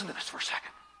want you to listen to this for a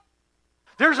second.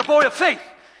 There's a boy of faith.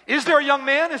 Is there a young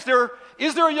man? Is there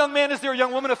a young man? Is there a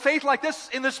young woman of faith like this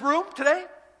in this room today?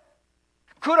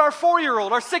 Could our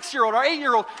 4-year-old, our 6-year-old, our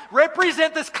 8-year-old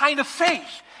represent this kind of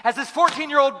faith as this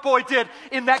 14-year-old boy did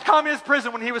in that communist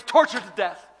prison when he was tortured to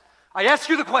death? I ask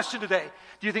you the question today.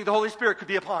 Do you think the Holy Spirit could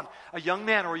be upon a young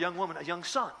man or a young woman, a young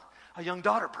son, a young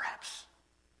daughter perhaps?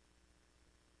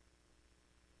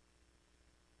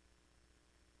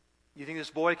 You think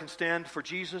this boy can stand for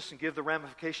Jesus and give the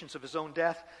ramifications of his own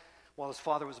death while his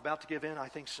father was about to give in? I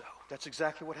think so. That's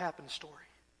exactly what happened in the story.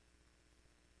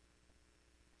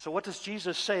 So what does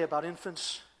Jesus say about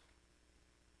infants?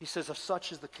 He says, of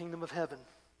such is the kingdom of heaven.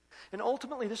 And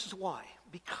ultimately, this is why.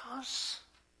 Because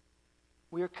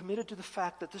we are committed to the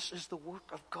fact that this is the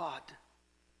work of God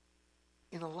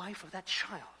in the life of that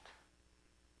child.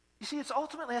 You see, it's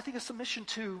ultimately, I think, a submission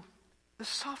to the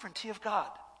sovereignty of God.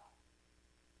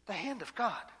 The hand of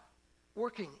God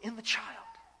working in the child.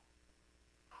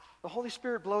 The Holy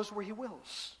Spirit blows where he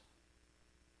wills.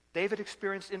 David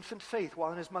experienced infant faith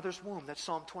while in his mother's womb. That's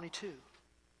Psalm 22.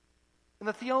 And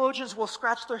the theologians will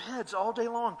scratch their heads all day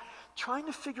long trying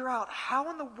to figure out how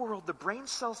in the world the brain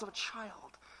cells of a child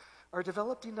are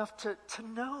developed enough to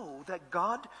know that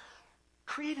God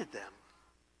created them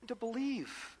and to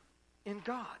believe in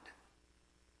God.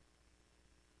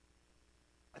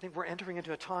 I think we're entering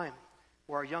into a time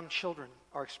where our young children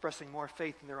are expressing more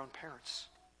faith in their own parents.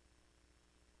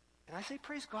 And I say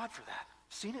praise God for that.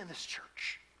 I've seen it in this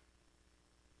church.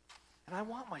 And I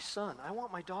want my son, I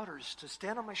want my daughters to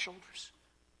stand on my shoulders.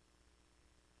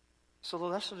 So the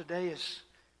lesson today is,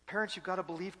 parents, you've got to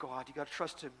believe God. You've got to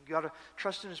trust him. You've got to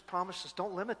trust in his promises.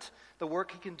 Don't limit the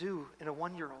work he can do in a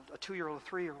 1-year-old, a 2-year-old, a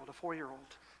 3-year-old, a 4-year-old.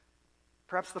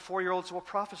 Perhaps the 4-year-olds will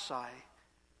prophesy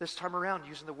this time around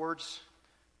using the words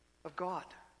of God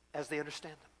as they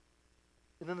understand them.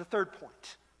 And then the third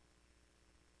point.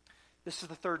 This is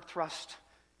the third thrust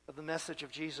of the message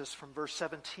of Jesus from verse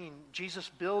 17. Jesus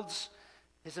builds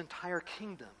his entire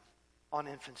kingdom on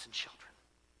infants and children.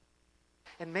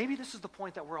 And maybe this is the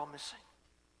point that we're all missing.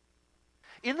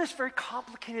 In this very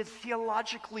complicated,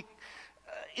 theologically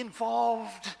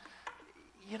involved,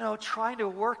 trying to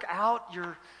work out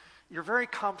your very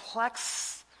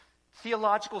complex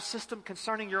theological system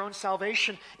concerning your own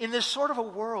salvation, in this sort of a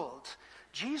world,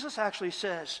 Jesus actually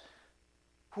says,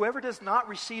 whoever does not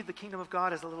receive the kingdom of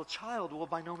God as a little child will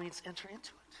by no means enter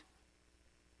into it.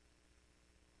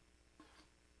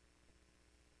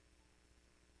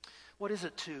 What is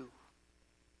it to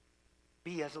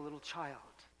be as a little child?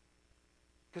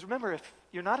 Because remember, if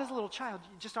you're not as a little child,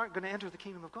 you just aren't going to enter the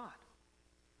kingdom of God.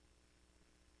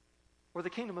 Or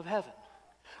the kingdom of heaven.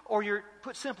 Or you're,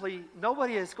 put simply,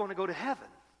 nobody is going to go to heaven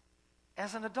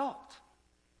as an adult.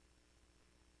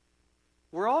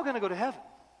 We're all going to go to heaven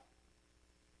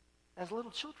as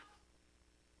little children.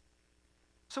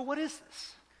 So what is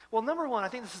this? Well, number one, I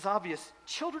think this is obvious.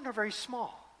 Children are very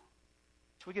small.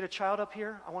 Should we get a child up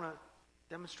here? I want to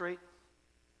demonstrate.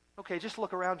 Okay, just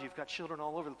look around you. You've got children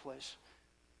all over the place.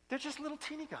 They're just little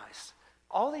teeny guys.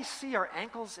 All they see are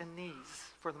ankles and knees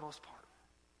for the most part.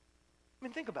 I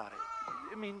mean, think about it.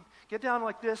 I mean, get down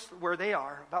like this where they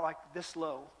are, about like this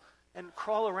low, and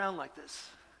crawl around like this.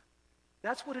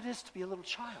 That's what it is to be a little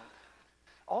child.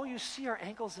 All you see are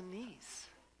ankles and knees.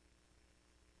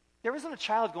 There isn't a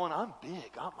child going, I'm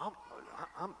big.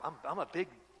 I'm a big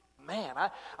man.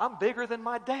 I'm bigger than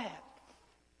my dad.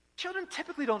 Children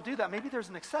typically don't do that. Maybe there's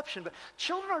an exception, but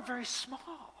children are very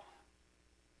small.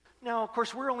 Now, of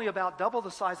course, we're only about double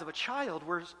the size of a child.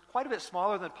 We're quite a bit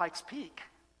smaller than Pikes Peak.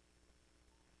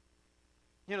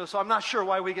 So I'm not sure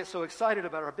why we get so excited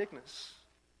about our bigness.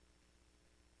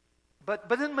 But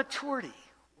then maturity.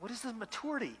 What is the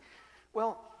maturity?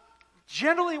 Well,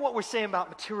 generally what we're saying about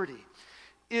maturity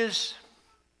is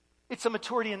it's a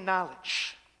maturity in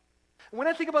knowledge. When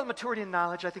I think about maturity in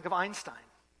knowledge, I think of Einstein.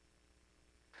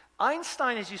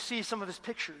 Einstein, as you see some of his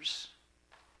pictures,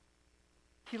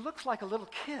 he looks like a little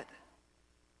kid.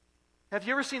 Have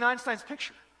you ever seen Einstein's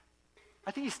picture?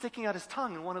 I think he's sticking out his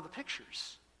tongue in one of the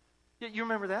pictures. You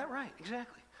remember that? Right,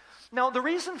 exactly. Now, the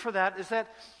reason for that is that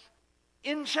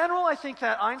In general, I think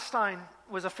that Einstein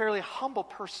was a fairly humble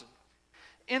person.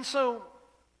 And so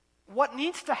what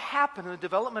needs to happen in the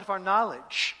development of our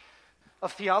knowledge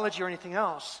of theology or anything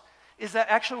else is that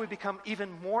actually we become even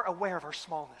more aware of our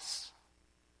smallness.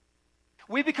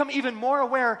 We become even more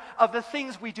aware of the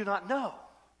things we do not know.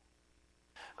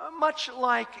 Much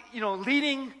like,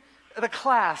 leading the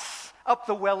class up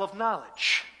the well of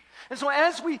knowledge. And so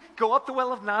as we go up the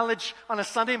well of knowledge on a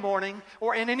Sunday morning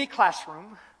or in any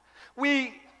classroom,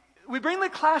 we bring the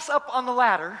class up on the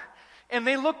ladder, and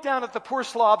they look down at the poor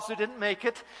slobs who didn't make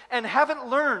it and haven't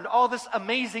learned all this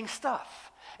amazing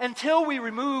stuff until we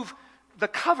remove the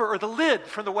cover or the lid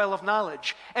from the well of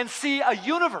knowledge and see a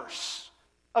universe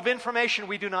of information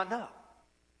we do not know.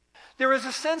 There is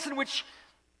a sense in which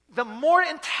the more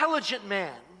intelligent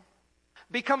man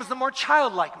becomes the more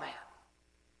childlike man.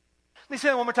 Let me say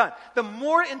that one more time. The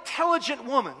more intelligent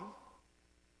woman,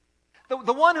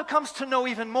 the one who comes to know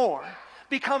even more,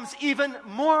 becomes even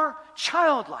more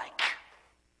childlike.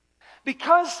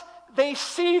 Because they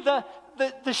see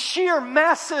the sheer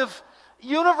massive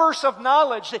universe of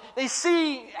knowledge. They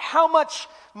see how much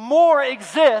more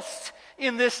exists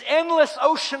in this endless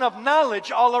ocean of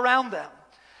knowledge all around them.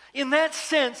 In that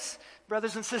sense,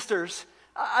 brothers and sisters,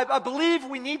 I believe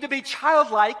we need to be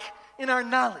childlike in our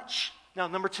knowledge. Now,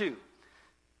 number 2,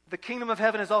 the kingdom of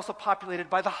heaven is also populated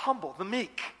by the humble, the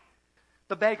meek,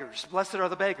 the beggars. Blessed are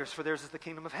the beggars, for theirs is the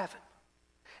kingdom of heaven.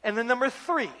 And then number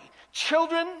 3,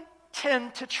 children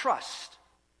tend to trust.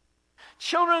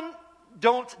 Children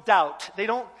don't doubt. They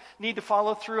don't need to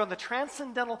follow through on the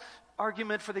transcendental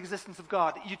argument for the existence of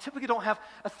God. You typically don't have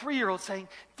a 3-year-old saying,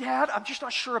 Dad, I'm just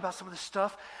not sure about some of this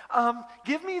stuff.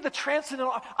 Give me the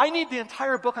transcendental. I need the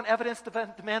entire book on evidence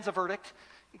demands a verdict.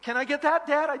 Can I get that,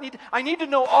 Dad? I need to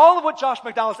know all of what Josh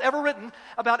McDowell has ever written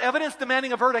about evidence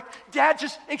demanding a verdict. Dad,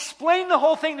 just explain the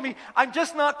whole thing to me. I'm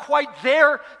just not quite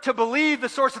there to believe the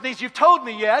sorts of things you've told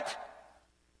me yet.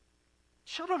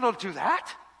 Children don't do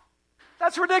that.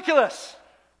 That's ridiculous.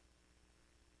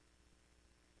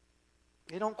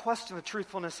 They don't question the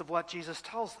truthfulness of what Jesus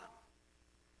tells them.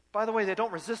 By the way, they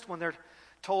don't resist when they're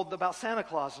told about Santa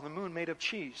Claus and the moon made of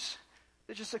cheese.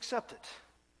 They just accept it.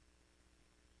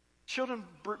 Children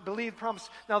believe promise.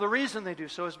 Now, the reason they do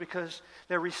so is because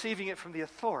they're receiving it from the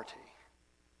authority.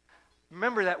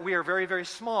 Remember that we are very, very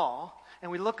small,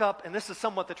 and we look up, and this is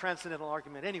somewhat the transcendental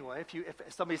argument anyway. If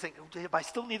somebody's saying, if I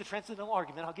still need a transcendental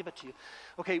argument, I'll give it to you.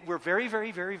 Okay, we're very,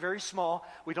 very, very, very small.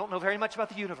 We don't know very much about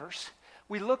the universe.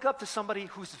 We look up to somebody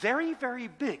who's very, very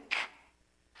big,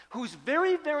 who's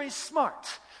very, very smart,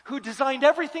 who designed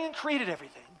everything and created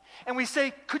everything. And we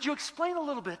say, could you explain a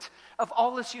little bit of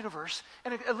all this universe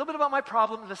and a little bit about my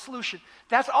problem and the solution?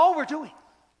 That's all we're doing.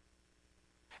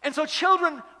 And so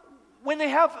children, when they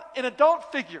have an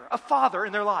adult figure, a father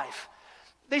in their life,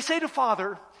 they say to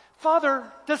Father,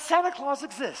 does Santa Claus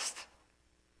exist?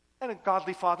 And a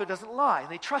godly father doesn't lie. And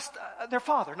they trust their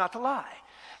father not to lie.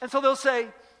 And so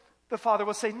the father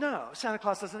will say, no, Santa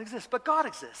Claus doesn't exist, but God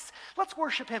exists. Let's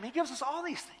worship him. He gives us all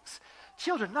these things.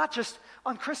 Children, not just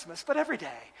on Christmas, but every day.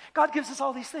 God gives us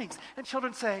all these things. And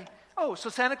children say, oh, so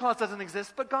Santa Claus doesn't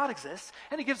exist, but God exists,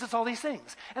 and he gives us all these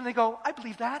things. And they go, I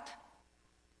believe that.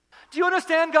 Do you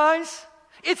understand, guys?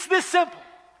 It's this simple.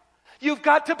 You've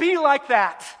got to be like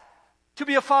that to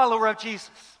be a follower of Jesus.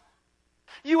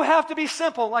 You have to be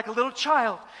simple like a little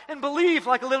child and believe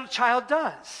like a little child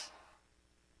does.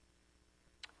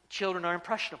 Children are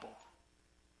impressionable.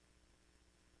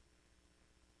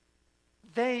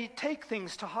 They take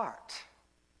things to heart.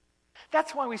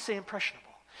 That's why we say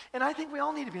impressionable. And I think we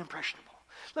all need to be impressionable.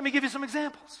 Let me give you some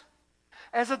examples.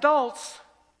 As adults,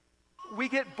 we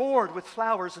get bored with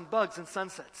flowers and bugs and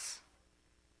sunsets.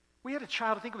 We had a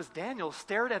child, I think it was Daniel,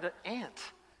 stared at an ant.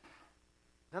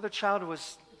 Another child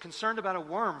was concerned about a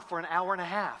worm for an hour and a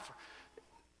half.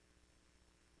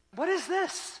 What is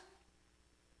this?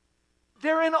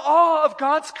 They're in awe of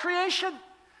God's creation.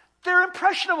 They're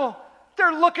impressionable.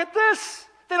 They're, look at this.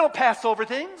 They don't pass over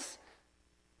things.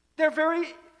 In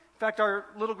fact, our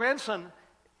little grandson,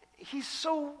 he's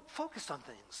so focused on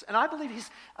things. And I believe he's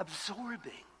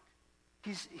absorbing.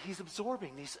 He's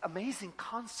absorbing these amazing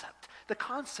concepts. The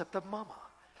concept of mama.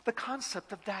 The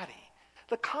concept of daddy.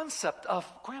 The concept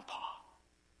of grandpa.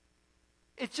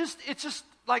 It's just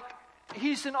like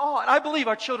he's in awe. And I believe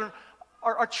our children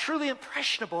are truly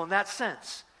impressionable in that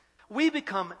sense. We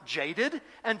become jaded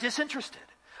and disinterested.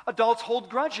 Adults hold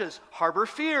grudges, harbor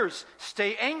fears,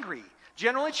 stay angry.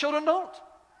 Generally, children don't.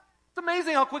 It's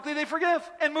amazing how quickly they forgive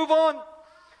and move on.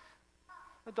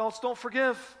 Adults don't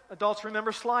forgive. Adults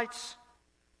remember slights.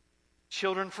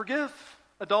 Children forgive.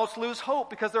 Adults lose hope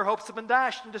because their hopes have been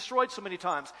dashed and destroyed so many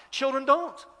times. Children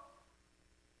don't.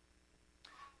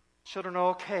 Children are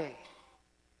okay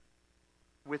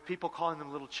with people calling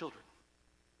them little children.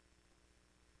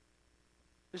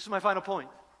 This is my final point.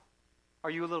 Are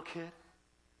you a little kid?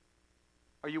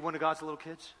 Are you one of God's little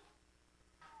kids?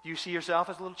 Do you see yourself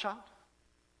as a little child?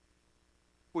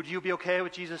 Would you be okay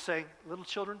with Jesus saying, little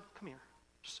children, come here.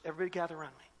 Just everybody gather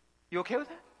around me. You okay with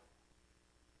that?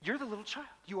 You're the little child.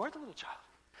 You are the little child.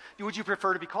 Would you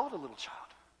prefer to be called a little child?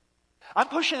 I'm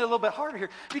pushing it a little bit harder here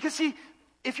because, see,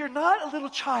 if you're not a little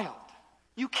child,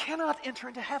 you cannot enter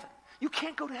into heaven. You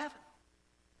can't go to heaven.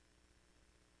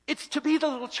 It's to be the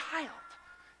little child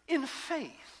in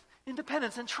faith,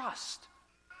 independence, and trust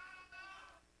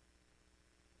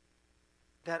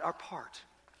that are part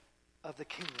of the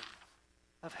kingdom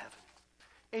of heaven.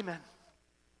 Amen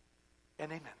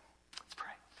and amen. Let's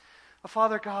pray.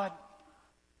 Father God,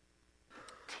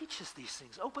 teach us these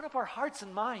things. Open up our hearts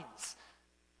and minds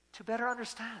to better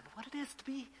understand what it is to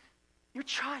be your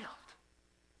child.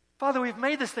 Father, we've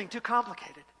made this thing too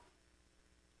complicated.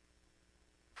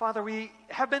 Father, we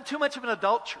have been too much of an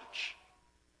adult church.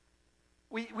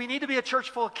 We need to be a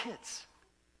church full of kids,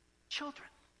 children,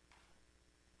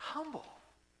 humble,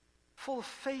 full of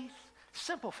faith,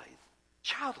 simple faith,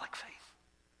 childlike faith,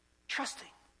 trusting.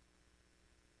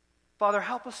 Father,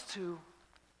 help us to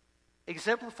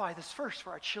exemplify this first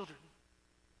for our children.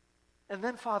 And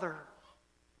then, Father,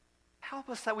 help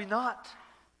us that we not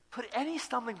put any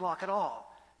stumbling block at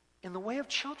all in the way of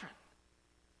children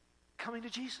coming to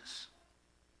Jesus.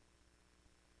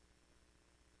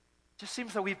 It just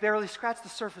seems that we've barely scratched the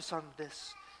surface on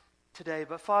this today.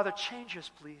 But Father, change us,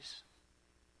 please.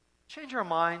 Change our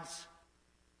minds.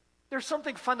 There's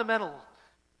something fundamental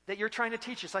that you're trying to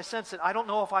teach us. I sense it. I don't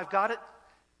know if I've got it.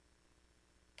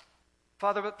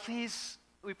 Father, but please,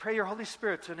 we pray your Holy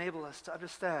Spirit to enable us to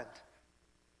understand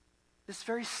this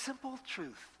very simple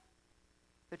truth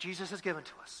that Jesus has given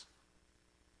to us.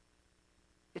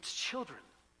 It's children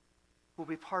who will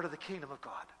be part of the kingdom of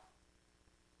God.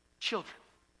 Children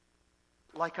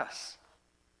like us.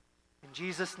 In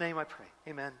Jesus' name I pray.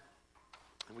 Amen.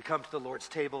 And we come to the Lord's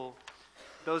table.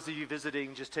 Those of you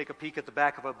visiting, just take a peek at the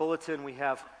back of a bulletin. We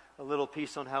have a little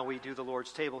piece on how we do the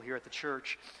Lord's table here at the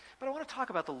church. But I want to talk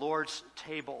about the Lord's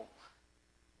table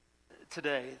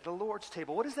today. The Lord's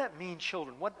table. What does that mean,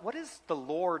 children? What is the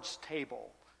Lord's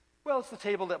table? Well, it's the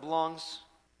table that belongs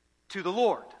to the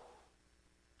Lord.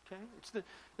 Okay? It's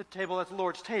the table that's the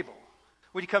Lord's table.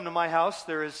 When you come to my house,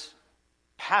 there is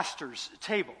pastor's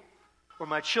table. Or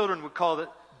my children would call it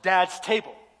dad's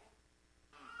table.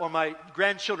 Or my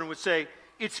grandchildren would say,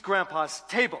 it's grandpa's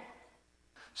table.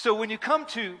 So when you come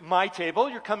to my table,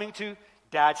 you're coming to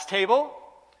dad's table,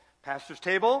 pastor's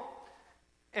table,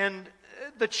 and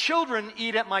the children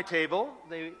eat at my table.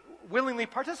 They willingly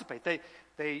participate.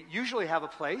 They usually have a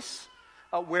place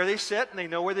where they sit, and they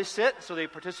know where they sit, so they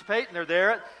participate, and they're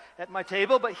there at my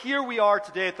table. But here we are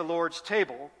today at the Lord's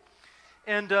table.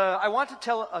 And I want to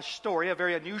tell a story, a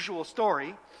very unusual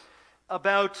story,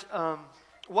 about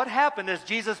what happened as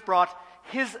Jesus brought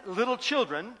his little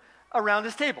children around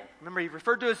his table. Remember, he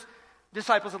referred to his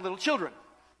disciples as little children.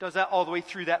 Does that all the way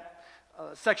through that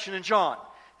section in John.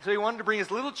 So he wanted to bring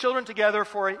his little children together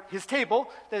for his table.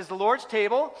 That is the Lord's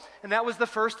table, and that was the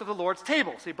first of the Lord's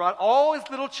table. So he brought all his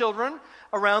little children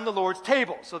around the Lord's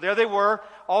table. So there they were,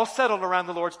 all settled around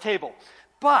the Lord's table.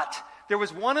 But there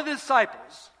was one of the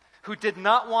disciples who did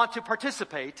not want to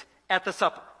participate at the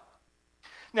supper.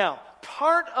 Now,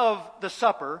 part of the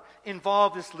supper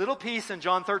involved this little piece in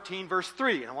John 13, verse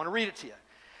 3, and I want to read it to you.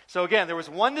 So again, there was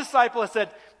one disciple that said,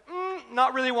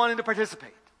 not really wanting to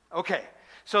participate. Okay,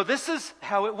 so this is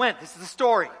how it went. This is the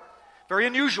story. Very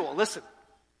unusual. Listen.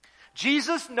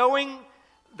 Jesus, knowing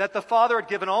that the Father had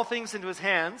given all things into his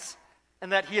hands,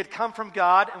 and that he had come from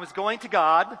God and was going to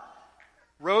God,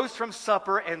 rose from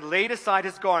supper and laid aside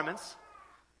his garments,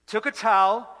 took a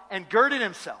towel and girded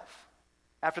himself.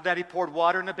 After that, he poured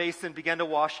water in a basin and began to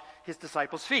wash his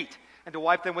disciples' feet and to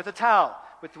wipe them with a towel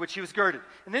with which he was girded.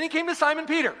 And then he came to Simon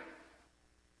Peter.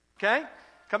 Okay?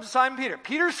 Comes to Simon Peter.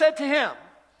 Peter said to him,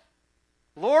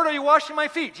 Lord, are you washing my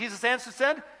feet? Jesus answered,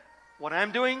 said, what I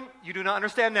am doing you do not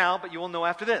understand now, but you will know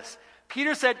after this.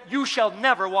 Peter said, you shall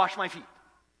never wash my feet.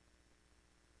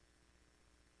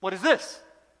 What is this?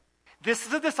 This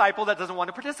is a disciple that doesn't want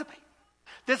to participate.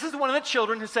 This is one of the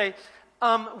children who say,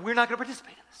 we're not going to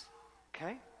participate in this.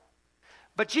 Okay?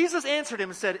 But Jesus answered him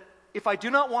and said, if I do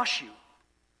not wash you,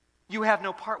 you have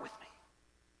no part with me.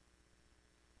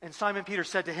 And Simon Peter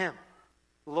said to him,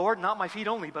 Lord, not my feet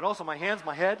only, but also my hands,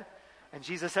 my head. And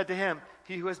Jesus said to him,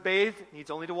 he who has bathed needs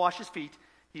only to wash his feet.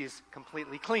 He is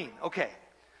completely clean. Okay.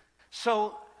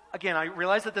 So again, I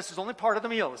realize that this is only part of the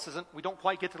meal. We don't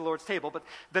quite get to the Lord's table, but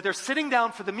that they're sitting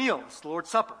down for the meal. It's the Lord's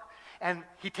Supper. And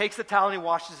he takes the towel and he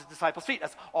washes his disciples' feet.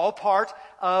 That's all part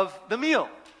of the meal.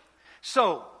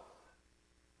 So,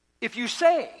 if you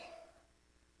say,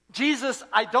 Jesus,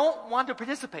 I don't want to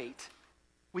participate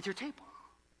with your table,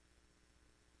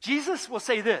 Jesus will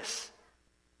say this,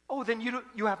 oh, then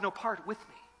you have no part with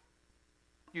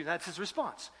me. That's his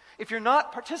response. If you're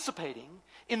not participating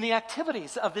in the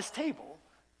activities of this table,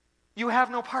 you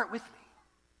have no part with me.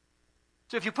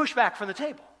 So if you push back from the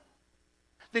table,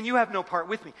 then you have no part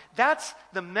with me. That's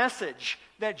the message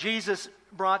that Jesus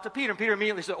brought to Peter. And Peter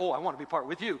immediately said, oh, I want to be part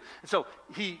with you. And so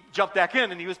he jumped back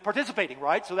in and he was participating,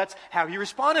 right? So that's how he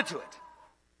responded to it.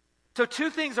 So two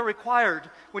things are required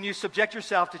when you subject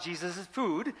yourself to Jesus'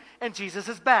 food and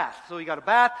Jesus' bath. So you got a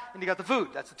bath and you got the food.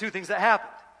 That's the two things that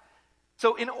happened.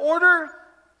 So in order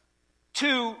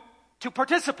to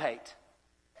participate,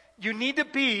 you need to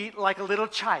be like a little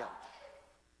child.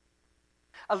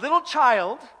 A little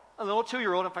child, a little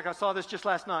 2-year-old, in fact, I saw this just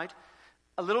last night,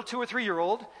 a little 2 or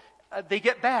 3-year-old, they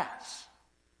get baths.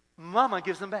 Mama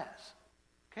gives them baths.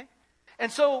 Okay?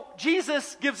 And so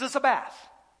Jesus gives us a bath.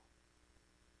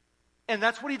 And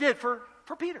that's what he did for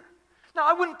Peter. Now,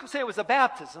 I wouldn't say it was a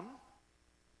baptism,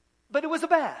 but it was a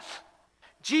bath.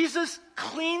 Jesus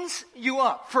cleans you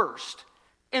up first,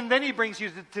 and then he brings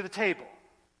you to the table.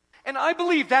 And I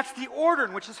believe that's the order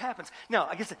in which this happens. Now,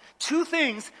 I guess two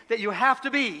things that you have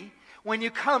to be when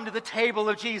you come to the table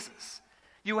of Jesus.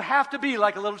 You have to be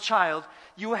like a little child.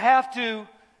 You have to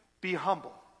be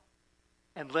humble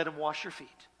and let him wash your feet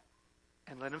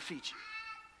and let him feed you.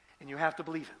 And you have to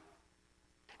believe him.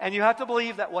 And you have to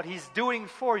believe that what he's doing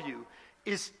for you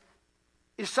is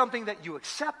something that you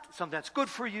accept, something that's good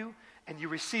for you, and you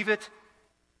receive it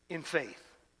in faith.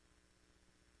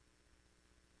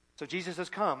 So Jesus has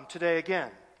come today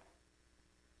again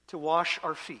to wash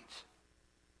our feet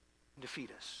and to feed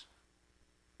us.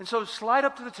 And so slide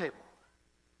up to the table.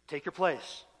 Take your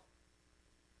place.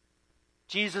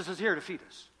 Jesus is here to feed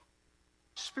us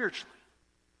spiritually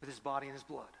with his body and his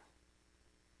blood.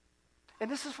 And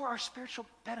this is for our spiritual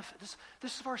benefit. This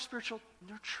is for our spiritual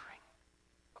nurturing,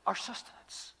 our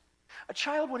sustenance. A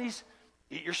child, when he's,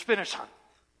 eat your spinach, son,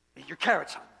 eat your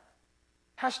carrots, son,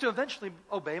 has to eventually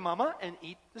obey mama and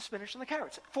eat the spinach and the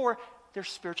carrots for their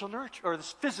spiritual nurture, or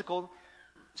this physical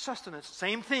sustenance.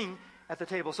 Same thing at the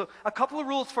table. So a couple of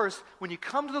rules first. When you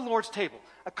come to the Lord's table,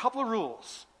 a couple of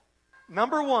rules.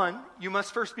 Number one, you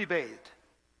must first be bathed.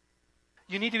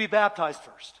 You need to be baptized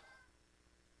first.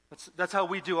 That's how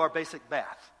we do our basic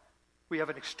bath. We have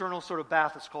an external sort of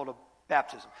bath that's called a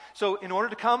baptism. So in order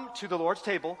to come to the Lord's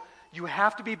table, you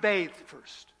have to be bathed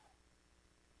first.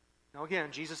 Now again,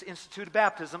 Jesus instituted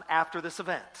baptism after this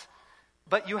event.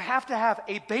 But you have to have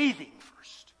a bathing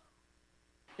first.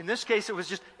 In this case, it was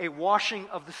just a washing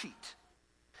of the feet.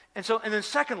 And then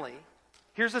secondly,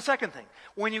 here's the second thing.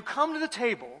 When you come to the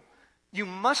table, you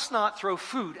must not throw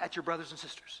food at your brothers and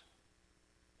sisters.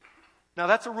 Now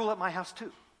that's a rule at my house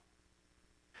too.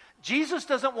 Jesus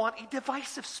doesn't want a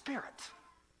divisive spirit.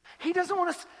 He doesn't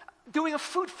want us doing a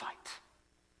food fight.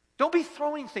 Don't be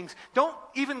throwing things. Don't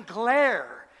even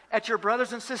glare at your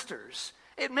brothers and sisters.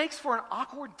 It makes for an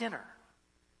awkward dinner.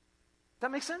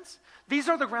 That make sense? These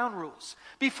are the ground rules.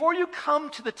 Before you come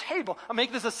to the table, I'll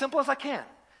make this as simple as I can.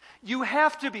 You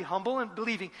have to be humble and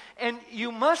believing. And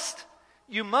you must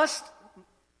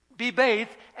be bathed,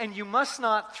 and you must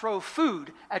not throw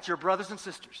food at your brothers and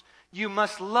sisters. You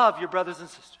must love your brothers and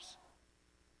sisters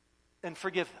and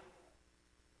forgive them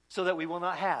so that we will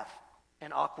not have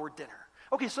an awkward dinner.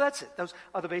 Okay, so that's it. Those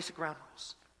are the basic ground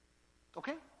rules.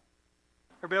 Okay?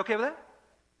 Everybody okay with that?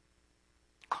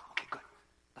 Okay, good.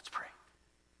 Let's pray.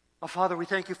 Oh, Father, we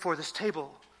thank you for this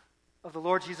table of the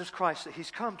Lord Jesus Christ, that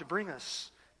he's come to bring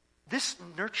us this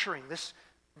nurturing, this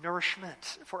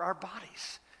nourishment for our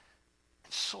bodies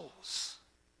and souls.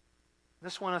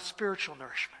 This one, a spiritual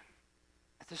nourishment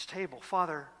at this table.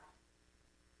 Father,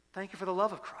 thank you for the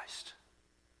love of Christ.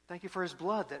 Thank you for his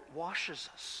blood that washes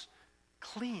us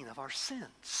clean of our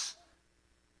sins.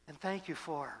 And thank you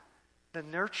for the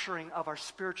nurturing of our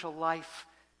spiritual life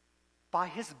by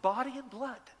his body and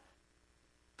blood.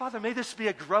 Father, may this be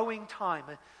a growing time,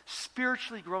 a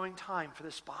spiritually growing time for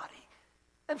this body.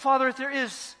 And Father, if there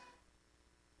is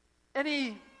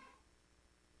any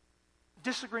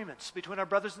disagreements between our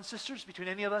brothers and sisters, between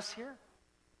any of us here,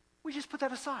 we just put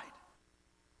that aside.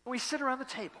 And we sit around the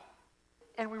table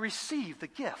and we receive the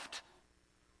gift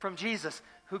from Jesus,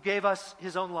 who gave us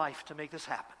his own life to make this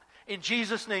happen. In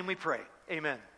Jesus' name we pray. Amen.